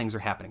lot of things are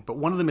happening, but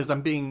one of them is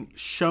I'm being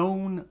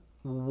shown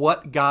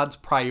what God's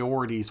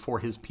priorities for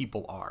his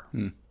people are.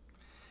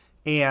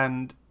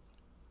 And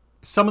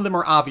some of them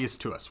are obvious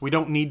to us. We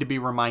don't need to be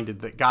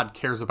reminded that God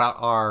cares about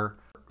our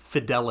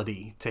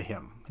fidelity to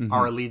him,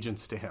 our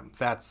allegiance to him.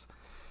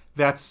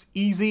 That's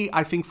easy,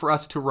 I think, for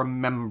us to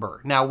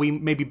remember. Now, we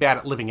may be bad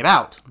at living it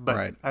out,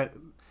 but right.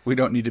 We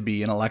don't need to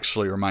be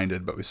intellectually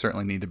reminded, but we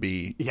certainly need to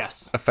be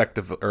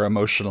effective or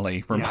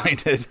emotionally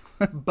reminded.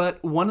 Yeah.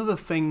 But one of the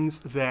things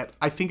that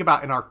I think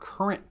about in our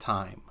current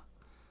time,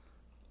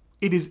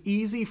 it is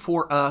easy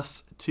for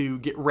us to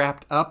get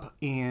wrapped up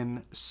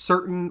in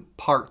certain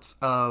parts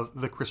of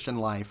the Christian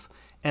life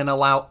and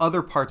allow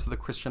other parts of the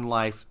Christian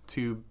life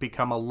to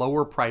become a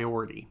lower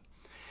priority.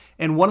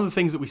 And one of the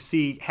things that we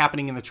see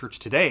happening in the church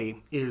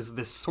today is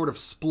this sort of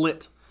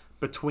split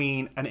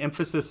between an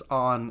emphasis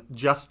on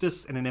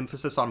justice and an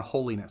emphasis on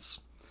holiness.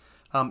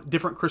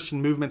 Different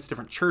Christian movements,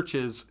 different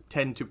churches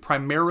tend to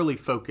primarily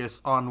focus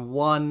on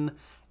one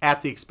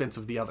at the expense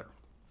of the other.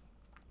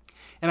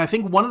 And I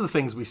think one of the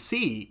things we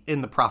see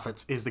in the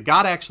prophets is that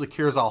God actually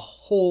cares a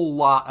whole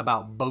lot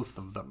about both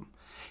of them.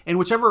 And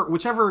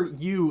whichever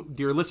you,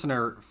 dear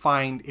listener,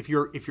 find, if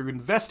you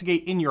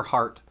investigate in your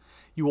heart,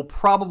 you will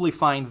probably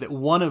find that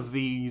one of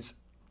these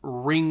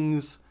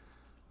rings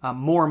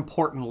more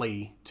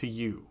importantly to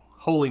you,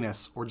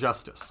 holiness or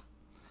justice,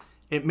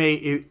 it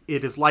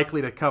is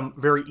likely to come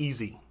very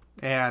easy,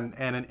 and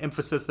an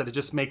emphasis that it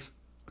just makes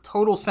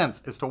total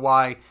sense as to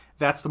why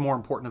that's the more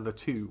important of the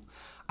two.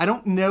 I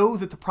don't know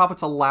that the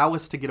prophets allow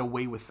us to get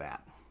away with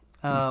that.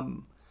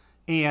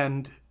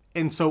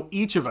 And so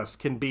each of us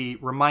can be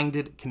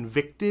reminded,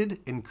 convicted,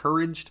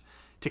 encouraged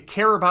to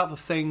care about the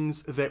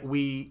things that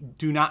we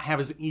do not have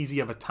as easy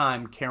of a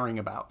time caring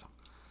about.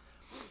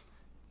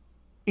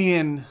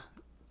 In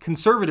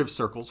conservative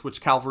circles,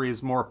 which Calvary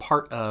is more a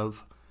part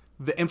of,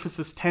 the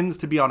emphasis tends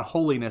to be on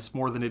holiness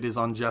more than it is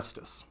on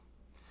justice.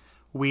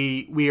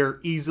 We are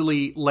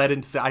easily led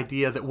into the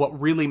idea that what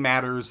really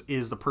matters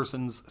is the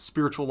person's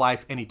spiritual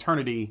life and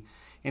eternity.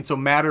 And so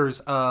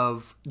matters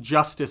of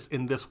justice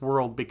in this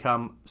world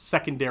become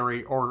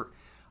secondary, or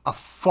a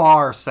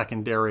far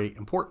secondary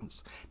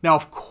importance. Now,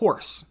 of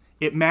course,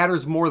 it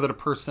matters more that a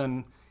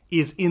person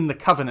is in the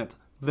covenant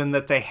than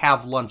that they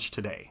have lunch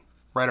today,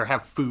 right? Or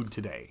have food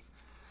today.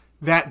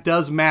 That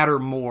does matter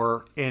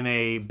more in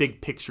a big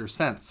picture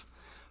sense.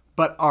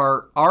 But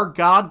our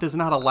God does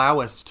not allow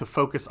us to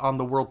focus on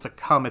the world to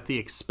come at the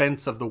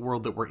expense of the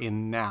world that we're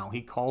in now.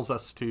 He calls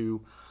us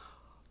to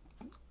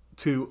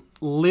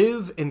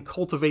live and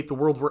cultivate the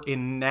world we're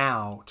in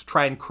now, to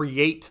try and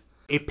create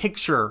a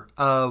picture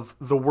of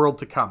the world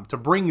to come, to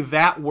bring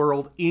that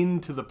world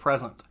into the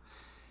present,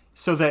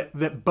 so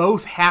that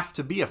both have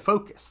to be a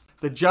focus.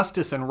 The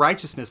justice and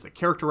righteousness that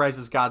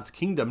characterizes God's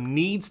kingdom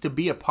needs to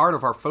be a part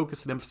of our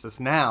focus and emphasis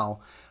now,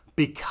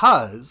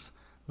 because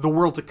the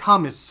world to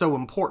come is so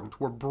important.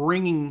 We're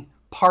bringing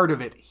part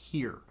of it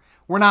here.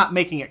 We're not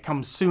making it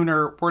come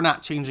sooner. We're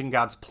not changing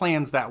God's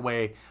plans that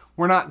way.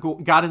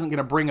 God isn't going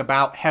to bring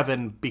about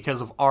heaven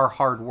because of our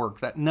hard work.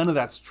 None of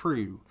that's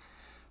true.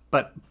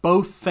 But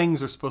both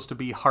things are supposed to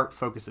be heart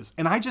focuses.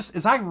 And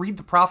as I read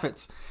the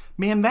prophets,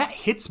 man, that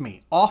hits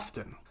me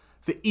often.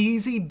 The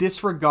easy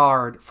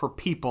disregard for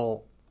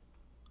people,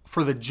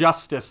 for the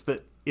justice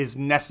that is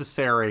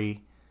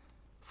necessary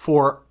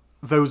for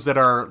those that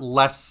are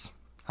less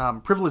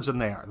privileged than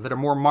they are, that are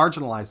more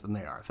marginalized than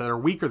they are, that are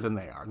weaker than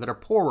they are, that are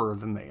poorer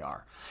than they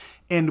are.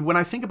 And when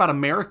I think about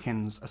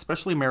Americans,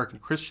 especially American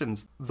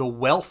Christians, the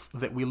wealth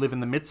that we live in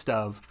the midst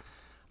of,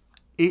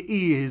 it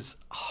is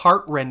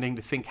heartrending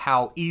to think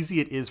how easy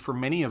it is for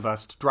many of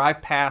us to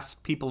drive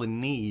past people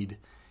in need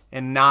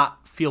and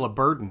not feel a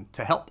burden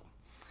to help.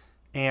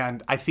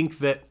 And I think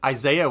that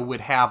Isaiah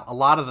would have a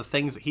lot of the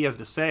things that he has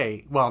to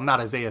say, well,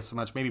 not Isaiah so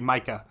much, maybe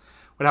Micah,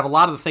 would have a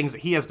lot of the things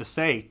that he has to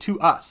say to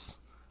us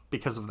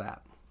because of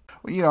that.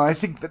 Well, I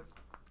think that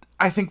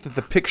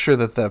the picture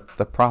that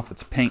the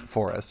prophets paint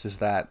for us is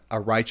that a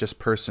righteous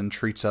person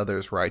treats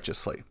others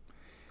righteously.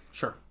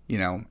 Sure.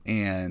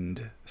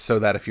 And so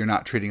that if you're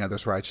not treating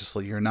others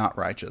righteously, you're not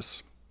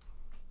righteous.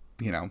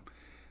 And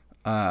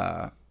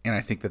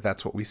I think that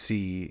that's what we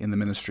see in the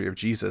ministry of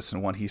Jesus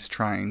and what he's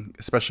trying,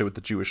 especially with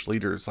the Jewish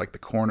leaders, like the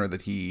corner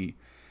that he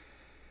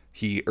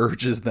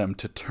urges them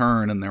to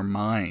turn in their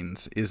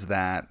minds is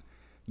that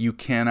you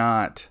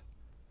cannot,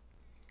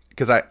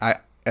 because I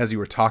as you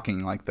were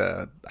talking, like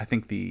I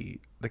think the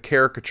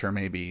caricature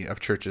maybe of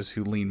churches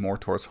who lean more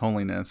towards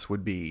holiness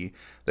would be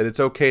that it's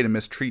okay to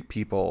mistreat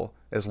people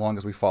as long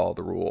as we follow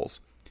the rules.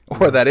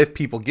 Or that if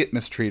people get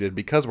mistreated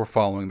because we're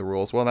following the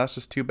rules, well, that's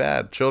just too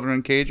bad. Children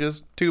in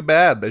cages, too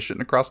bad. They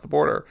shouldn't have crossed the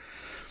border.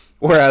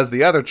 Whereas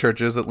the other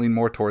churches that lean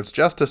more towards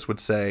justice would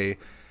say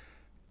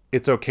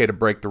it's okay to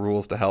break the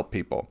rules to help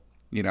people.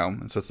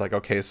 And so it's like,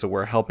 okay, so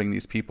we're helping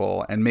these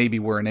people and maybe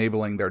we're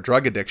enabling their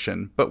drug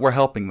addiction, but we're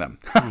helping them,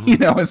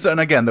 and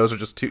again, those are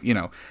just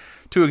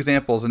two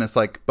examples. And it's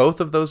like, both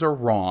of those are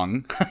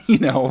wrong,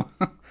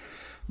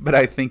 but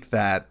I think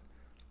that,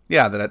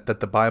 that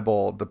the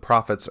Bible, the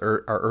prophets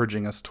are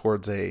urging us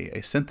towards a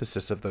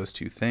synthesis of those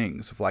two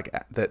things, of like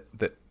that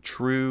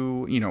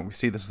true, we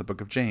see this in the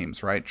book of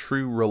James, right?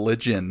 True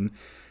religion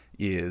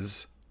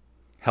is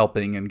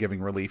helping and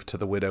giving relief to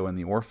the widow and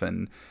the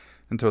orphan.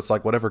 And so it's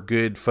like whatever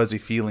good fuzzy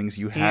feelings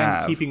you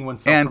have, and keeping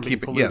oneself from being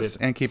polluted. Yes,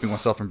 and keeping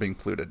oneself from being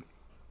polluted.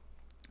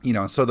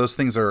 So those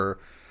things are,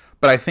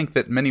 but I think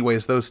that in many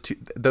ways those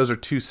are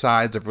two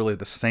sides of really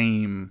the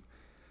same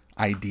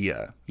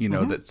idea.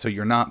 That so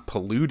you're not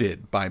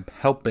polluted by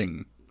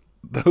helping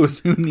those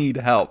who need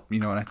help.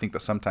 And I think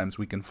that sometimes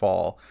we can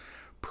fall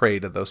prey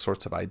to those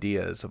sorts of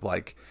ideas of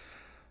like,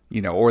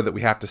 or that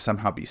we have to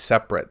somehow be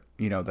separate.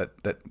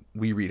 That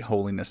we read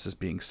holiness as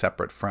being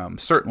separate from,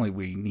 certainly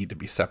we need to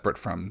be separate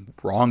from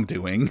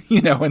wrongdoing,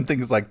 and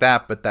things like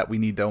that, but that we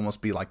need to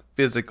almost be like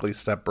physically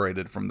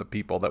separated from the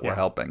people that we're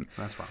helping.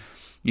 That's right.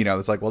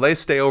 It's like, well, they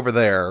stay over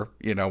there,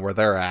 where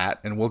they're at,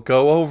 and we'll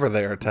go over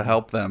there to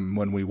help them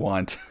when we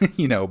want,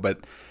 and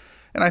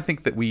I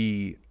think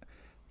that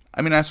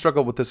I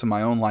struggle with this in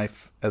my own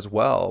life as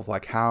well, of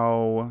like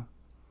how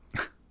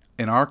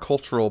in our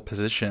cultural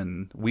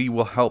position, we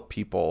will help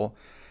people.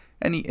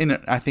 And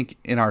I think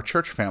in our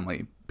church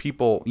family,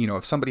 people,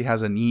 if somebody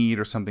has a need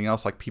or something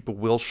else, like people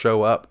will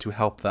show up to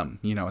help them,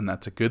 and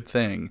that's a good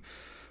thing.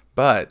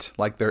 But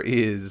like there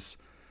is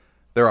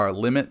there are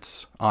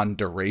limits on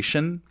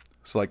duration.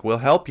 It's like, we'll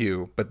help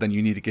you, but then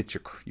you need to get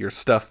your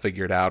stuff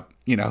figured out,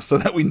 so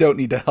that we don't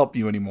need to help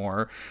you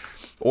anymore.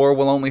 Or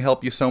we'll only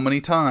help you so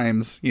many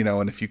times,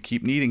 and if you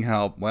keep needing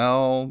help,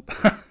 well,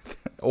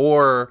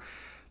 or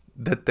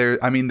that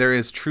there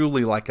is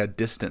truly like a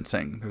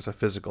distancing. There's a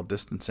physical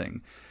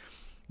distancing,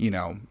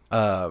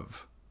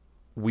 of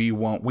we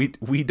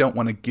don't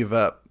want to give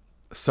up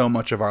so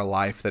much of our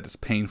life that it's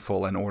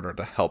painful in order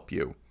to help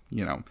you,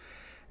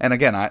 And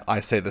again, I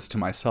say this to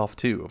myself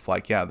too, of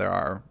like, yeah, there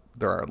are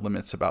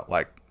limits about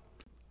like,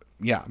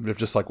 yeah,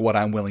 just like what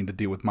I'm willing to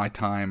do with my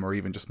time, or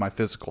even just my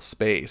physical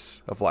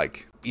space of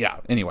like, yeah,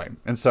 anyway.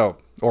 And so,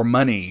 or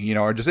money,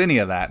 or just any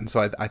of that. And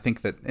so I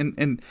think that,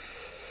 and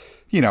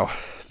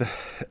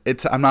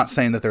I'm not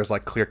saying that there's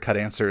like clear cut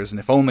answers and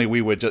if only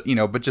we would just,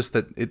 but just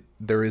that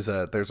there's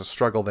a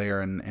struggle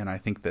there. And I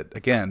think that,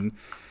 again,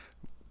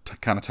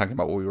 kind of talking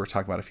about what we were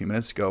talking about a few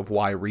minutes ago of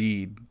why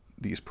read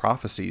these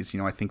prophecies,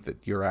 I think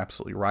that you're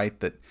absolutely right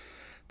that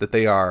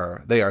they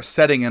are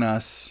setting in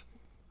us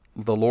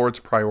the Lord's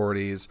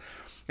priorities.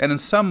 And in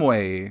some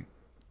way,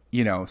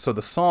 so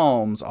the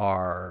Psalms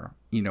are,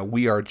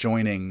 we are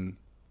joining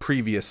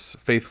previous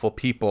faithful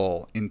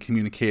people in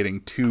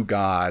communicating to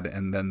God,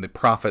 and then the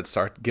prophets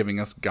are giving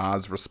us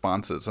God's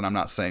responses. And I'm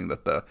not saying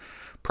that the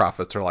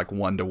prophets are like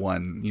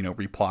one-to-one,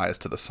 replies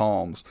to the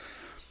Psalms,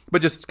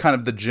 but just kind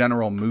of the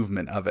general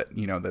movement of it,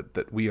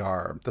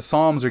 that the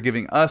Psalms are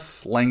giving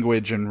us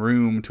language and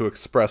room to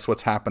express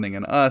what's happening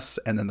in us,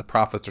 and then the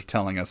prophets are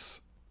telling us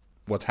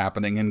what's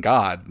happening in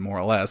God, more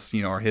or less,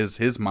 or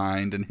his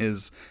mind and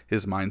his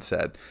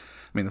mindset.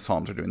 I mean, the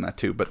Psalms are doing that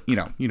too, but you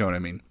know what I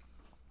mean.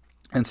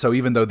 And so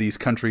even though these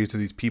countries or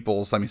these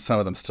peoples, I mean, some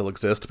of them still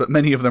exist, but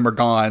many of them are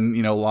gone,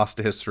 lost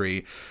to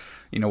history,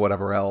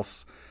 whatever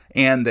else.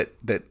 And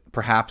that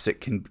perhaps it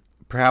can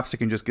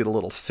just get a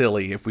little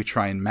silly if we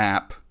try and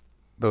map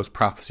those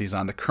prophecies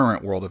onto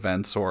current world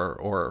events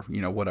or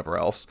whatever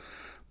else.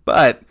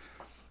 But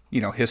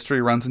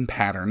history runs in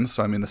patterns.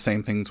 So, I mean, the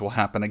same things will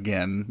happen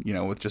again,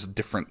 with just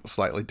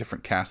slightly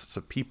different casts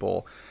of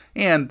people.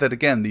 And that,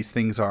 again, these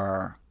things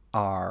are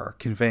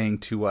conveying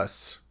to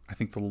us, I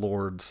think, the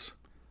Lord's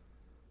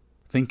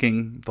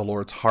thinking, the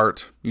Lord's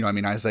heart.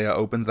 Isaiah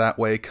opens that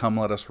way. Come,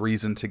 let us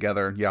reason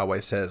together, Yahweh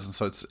says. And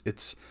so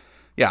it's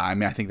I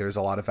think there's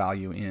a lot of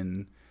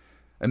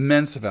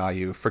immense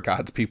value for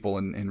God's people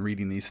in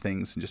reading these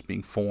things and just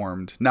being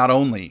formed, not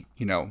only,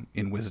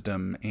 in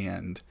wisdom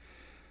and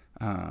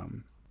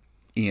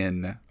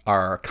in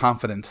our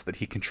confidence that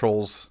he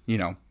controls,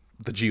 the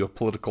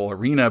geopolitical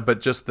arena,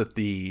 but just that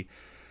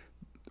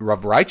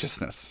of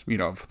righteousness,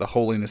 of the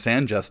holiness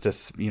and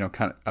justice,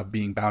 kind of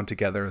being bound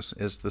together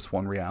is this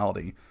one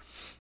reality.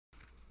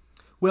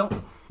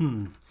 Well,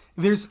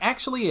 there's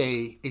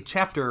actually a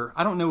chapter,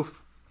 I don't know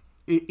if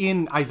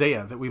in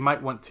Isaiah that we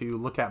might want to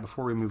look at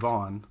before we move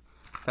on.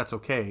 That's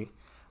okay. I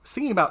was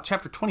thinking about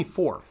chapter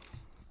 24.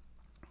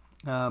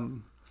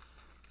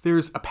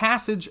 There's a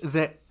passage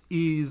that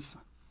is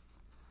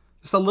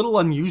just a little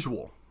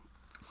unusual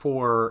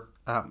for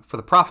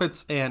the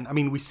prophets. And I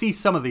mean, we see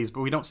some of these,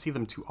 but we don't see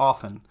them too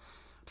often. I'm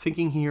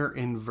thinking here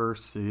in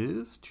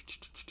verses...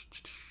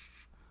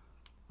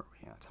 Where are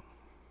we at?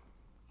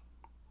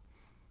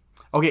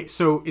 Okay,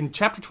 so in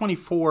chapter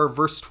 24,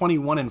 verse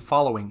 21 and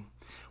following,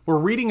 we're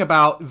reading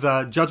about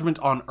the judgment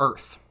on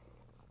earth.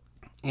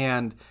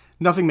 And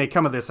nothing may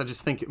come of this. I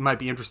just think it might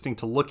be interesting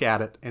to look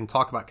at it and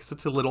talk about, because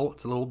it's a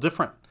little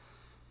different.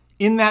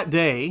 In that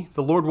day,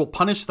 the Lord will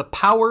punish the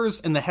powers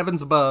in the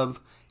heavens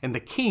above and the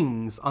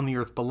kings on the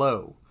earth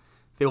below.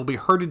 They will be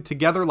herded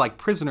together like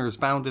prisoners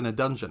bound in a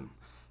dungeon.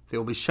 They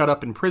will be shut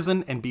up in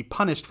prison and be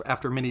punished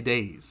after many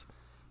days.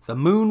 The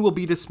moon will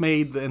be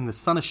dismayed and the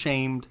sun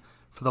ashamed,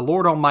 for the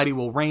Lord Almighty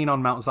will reign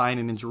on Mount Zion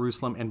and in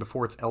Jerusalem and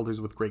before its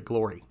elders with great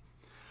glory.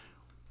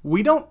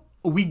 We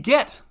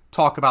get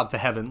talk about the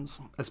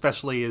heavens,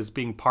 especially as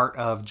being part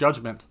of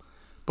judgment,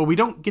 but we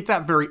don't get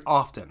that very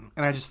often.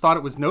 And I just thought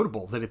it was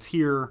notable that it's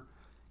here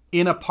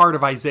in a part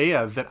of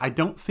Isaiah that I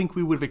don't think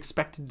we would have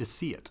expected to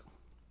see it.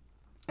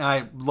 And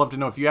I'd love to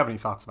know if you have any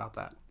thoughts about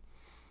that.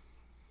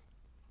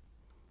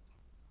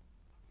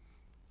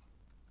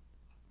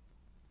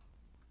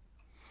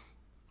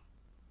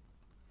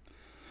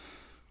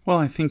 Well,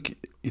 I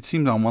think it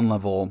seems on one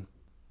level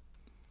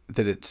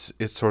that it's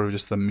sort of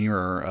just the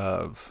mirror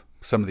of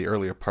some of the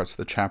earlier parts of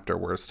the chapter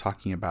where it's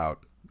talking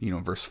about,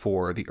 verse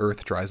 4, the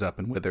earth dries up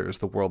and withers,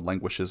 the world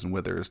languishes and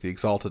withers, the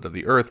exalted of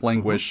the earth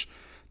languish,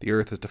 the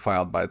earth is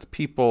defiled by its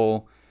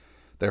people,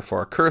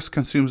 therefore a curse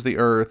consumes the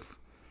earth.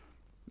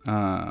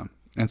 And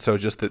so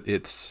just that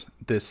it's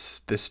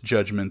this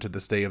judgment of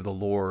this day of the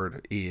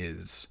Lord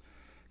is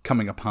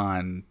coming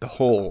upon the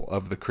whole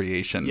of the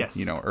creation, yes.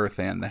 Earth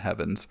and the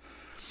heavens.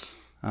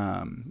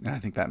 And I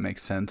think that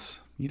makes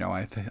sense.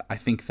 I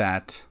think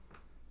that,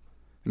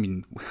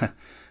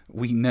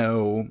 we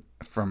know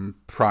from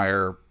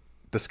prior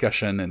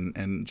discussion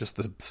and just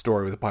the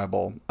story of the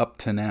Bible up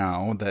to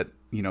now that,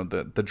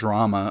 the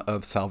drama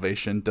of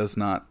salvation does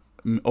not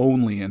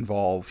only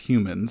involve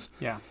humans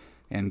yeah.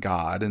 and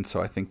God. And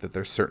so I think that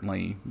there's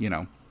certainly,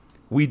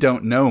 we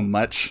don't know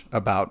much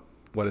about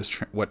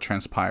what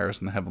transpires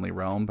in the heavenly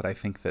realm, but I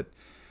think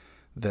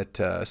that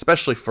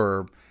especially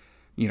for,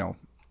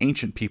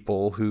 ancient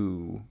people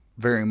who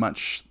very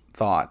much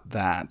thought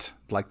that,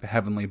 like, the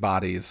heavenly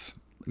bodies,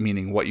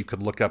 meaning what you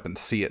could look up and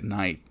see at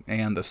night,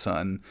 and the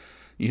sun,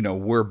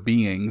 were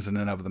beings in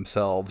and of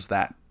themselves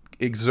that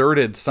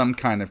exerted some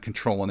kind of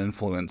control and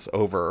influence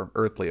over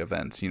earthly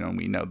events. And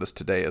we know this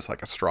today as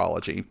like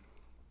astrology.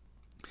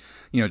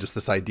 Just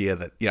this idea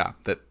that,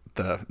 that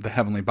the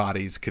heavenly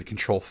bodies could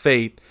control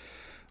fate,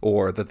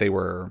 or that they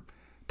were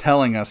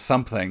telling us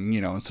something,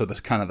 and so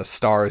the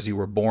stars you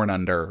were born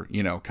under,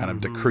 kind of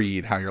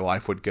decreed how your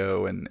life would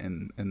go,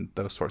 and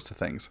those sorts of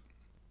things.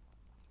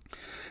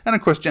 And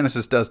of course,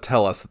 Genesis does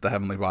tell us that the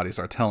heavenly bodies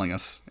are telling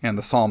us, and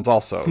the Psalms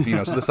also.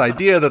 So this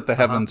idea that the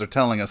heavens are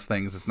telling us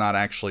things is not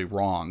actually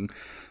wrong.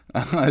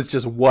 It's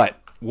just what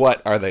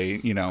are they,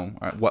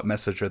 what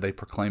message are they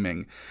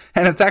proclaiming?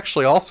 And it's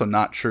actually also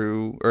not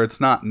true, or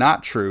it's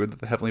not true that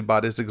the heavenly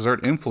bodies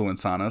exert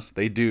influence on us.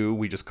 They do.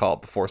 We just call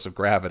it the force of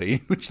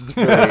gravity, which is a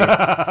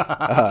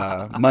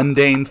very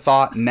mundane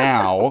thought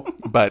now.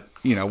 But,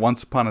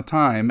 once upon a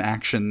time,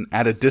 action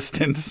at a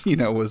distance,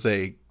 was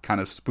a kind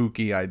of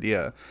spooky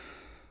idea.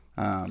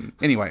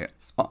 Anyway.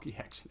 Spooky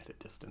action at a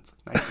distance.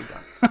 Nicely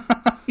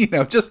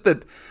done. Just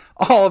that,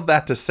 all of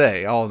that to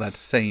say,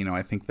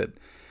 I think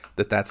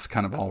that's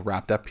kind of all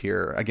wrapped up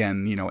here.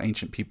 Again,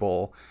 ancient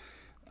people,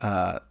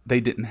 they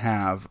didn't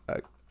have,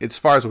 as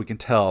far as we can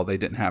tell, they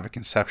didn't have a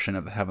conception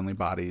of the heavenly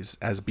bodies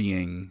as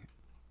being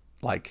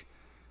like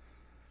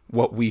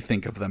what we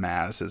think of them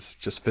as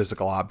just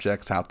physical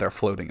objects out there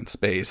floating in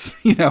space.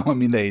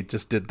 They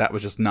just did, that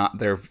was just not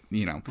their,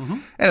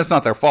 and it's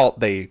not their fault.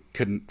 They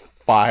couldn't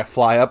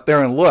fly up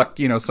there and look,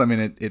 so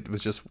it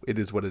was just, it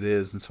is what it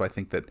is. And so I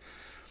think that,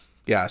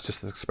 it's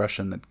just the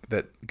expression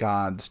that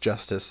God's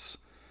justice,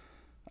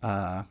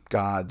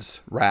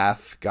 God's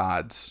wrath,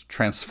 God's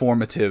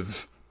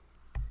transformative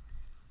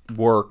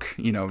work,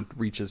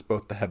 reaches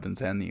both the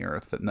heavens and the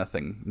earth, that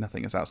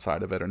nothing is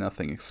outside of it, or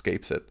nothing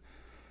escapes it.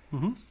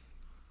 Mm-hmm.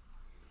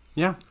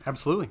 Yeah,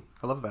 absolutely.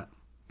 I love that.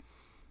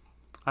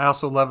 I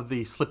also love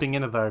the slipping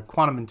into the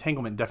quantum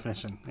entanglement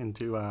definition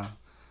into,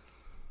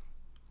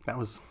 that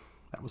was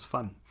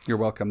fun. You're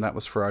welcome. That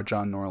was for our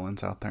John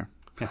Norlands out there.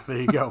 Yeah, there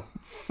you go.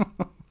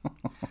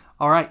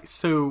 All right.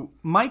 So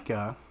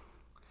Micah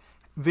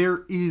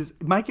is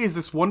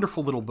this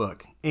wonderful little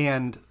book.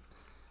 And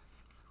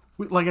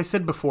like I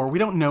said before, we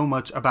don't know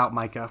much about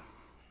Micah,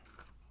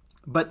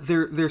 but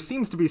there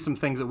seems to be some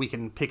things that we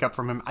can pick up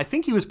from him. I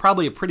think he was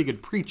probably a pretty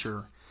good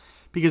preacher,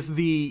 because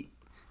the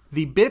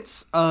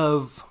bits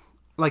of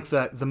like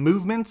the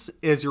movements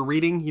as you're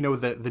reading,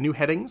 the new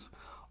headings,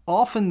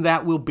 often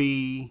that will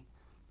be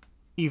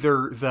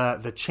either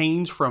the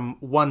change from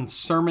one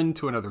sermon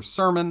to another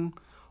sermon,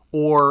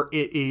 or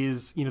it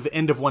is, the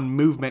end of one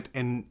movement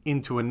and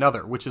into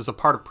another, which is a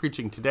part of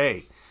preaching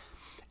today.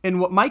 And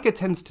what Micah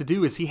tends to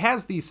do is he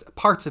has these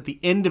parts at the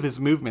end of his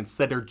movements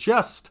that are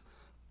just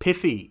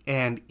pithy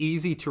and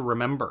easy to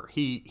remember.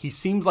 He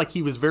seems like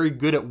he was very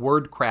good at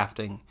word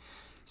crafting,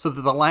 so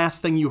that the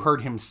last thing you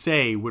heard him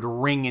say would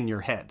ring in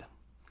your head.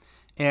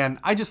 And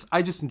I just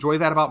enjoy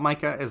that about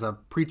Micah as a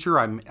preacher.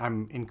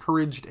 I'm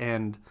encouraged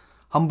and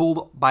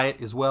humbled by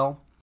it as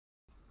well.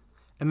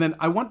 And then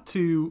I want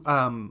to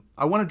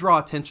draw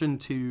attention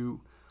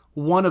to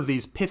one of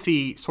these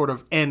pithy sort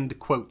of end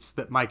quotes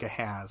that Micah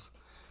has,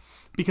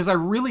 because I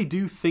really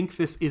do think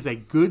this is a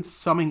good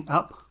summing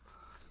up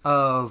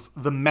of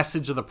the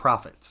message of the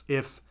prophets.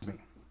 If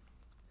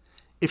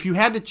you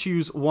had to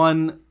choose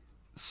one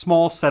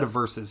small set of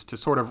verses to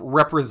sort of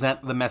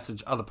represent the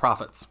message of the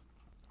prophets,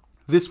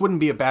 this wouldn't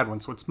be a bad one.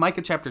 So it's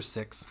Micah chapter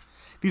 6.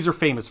 These are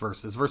famous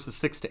verses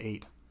 6 to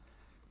 8.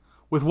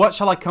 With what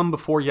shall I come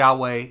before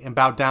Yahweh and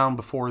bow down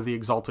before the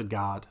exalted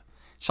God?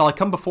 Shall I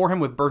come before him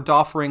with burnt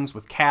offerings,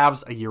 with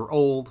calves a year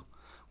old?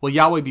 Will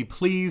Yahweh be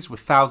pleased with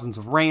thousands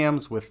of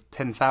rams, with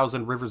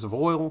 10,000 rivers of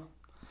oil?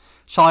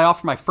 Shall I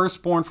offer my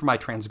firstborn for my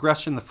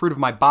transgression, the fruit of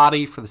my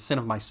body for the sin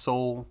of my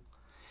soul?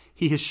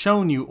 He has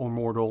shown you, O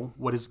mortal,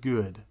 what is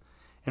good.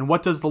 And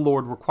what does the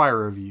Lord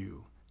require of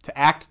you? To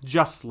act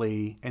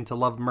justly and to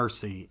love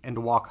mercy and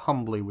to walk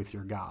humbly with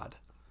your God.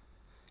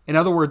 In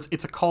other words,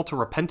 it's a call to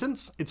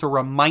repentance. It's a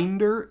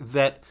reminder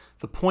that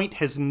the point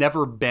has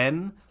never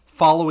been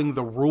following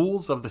the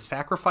rules of the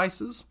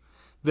sacrifices,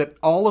 that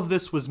all of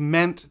this was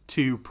meant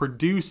to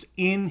produce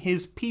in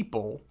his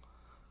people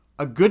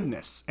a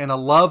goodness and a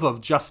love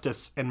of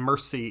justice and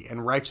mercy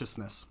and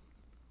righteousness.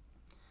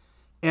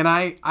 And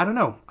I don't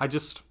know. I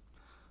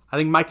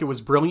think Micah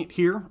was brilliant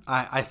here.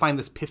 I find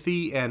this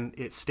pithy and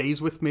it stays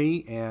with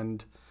me,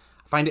 and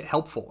I find it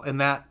helpful.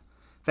 And that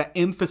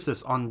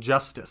emphasis on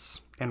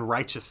justice and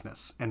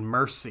righteousness and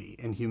mercy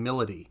and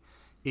humility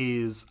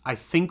is, I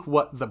think,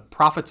 what the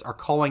prophets are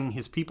calling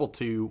his people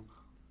to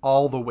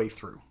all the way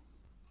through.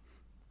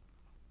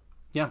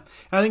 Yeah.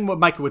 And I think what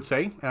Micah would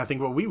say, and I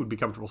think what we would be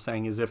comfortable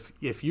saying, is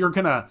if you're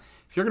gonna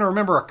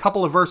remember a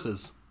couple of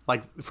verses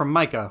like from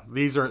Micah,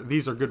 these are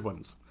good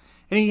ones.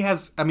 And he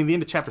has, I mean, the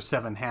end of chapter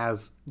 7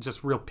 has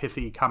just real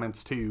pithy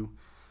comments too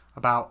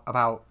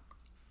about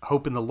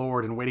hope in the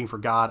Lord and waiting for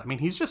God. I mean,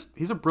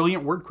 he's a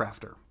brilliant word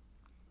crafter.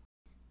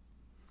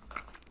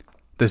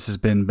 This has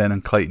been Ben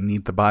and Clayton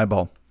Eat the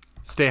Bible.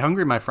 Stay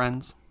hungry, my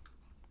friends.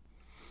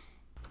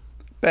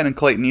 Ben and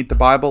Clayton Eat the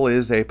Bible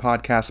is a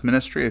podcast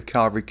ministry of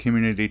Calvary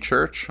Community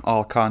Church.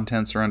 All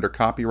contents are under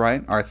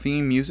copyright. Our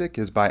theme music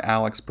is by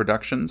Alex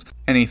Productions.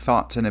 Any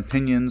thoughts and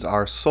opinions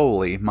are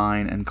solely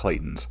mine and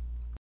Clayton's.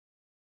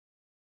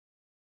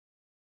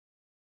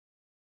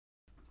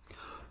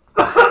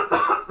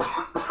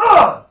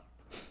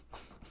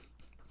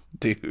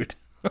 Dude.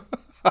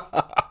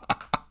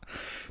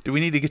 Do we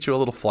need to get you a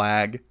little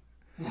flag?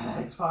 Yeah,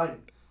 it's fine.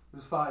 It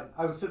was fine.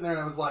 I was sitting there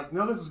and I was like,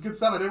 no, this is good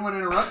stuff. I didn't want to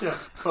interrupt you.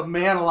 But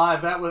man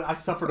alive, I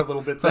suffered a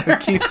little bit there.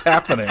 That keeps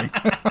happening.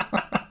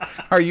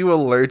 Are you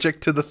allergic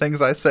to the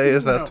things I say?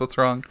 Is that what's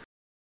wrong?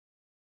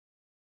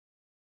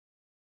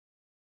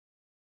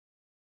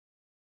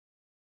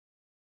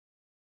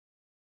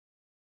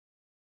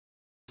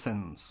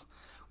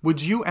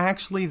 Would you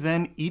actually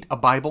then eat a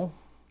Bible?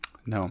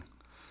 No.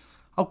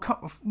 Oh,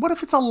 what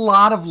if it's a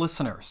lot of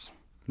listeners?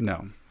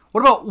 No.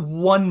 What about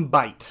one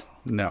bite?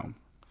 No.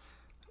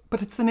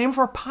 But it's the name of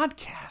our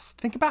podcast.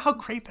 Think about how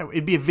great that would.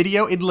 It'd be a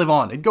video. It'd live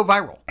on. It'd go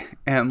viral.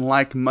 And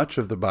like much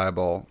of the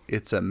Bible,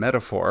 it's a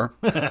metaphor.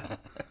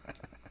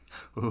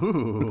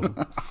 Ooh.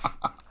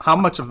 How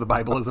much of the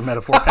Bible is a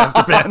metaphor,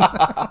 Pastor Ben?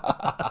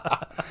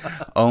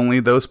 Only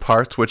those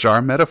parts which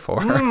are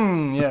metaphor.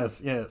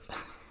 Yes.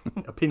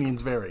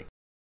 Opinions vary.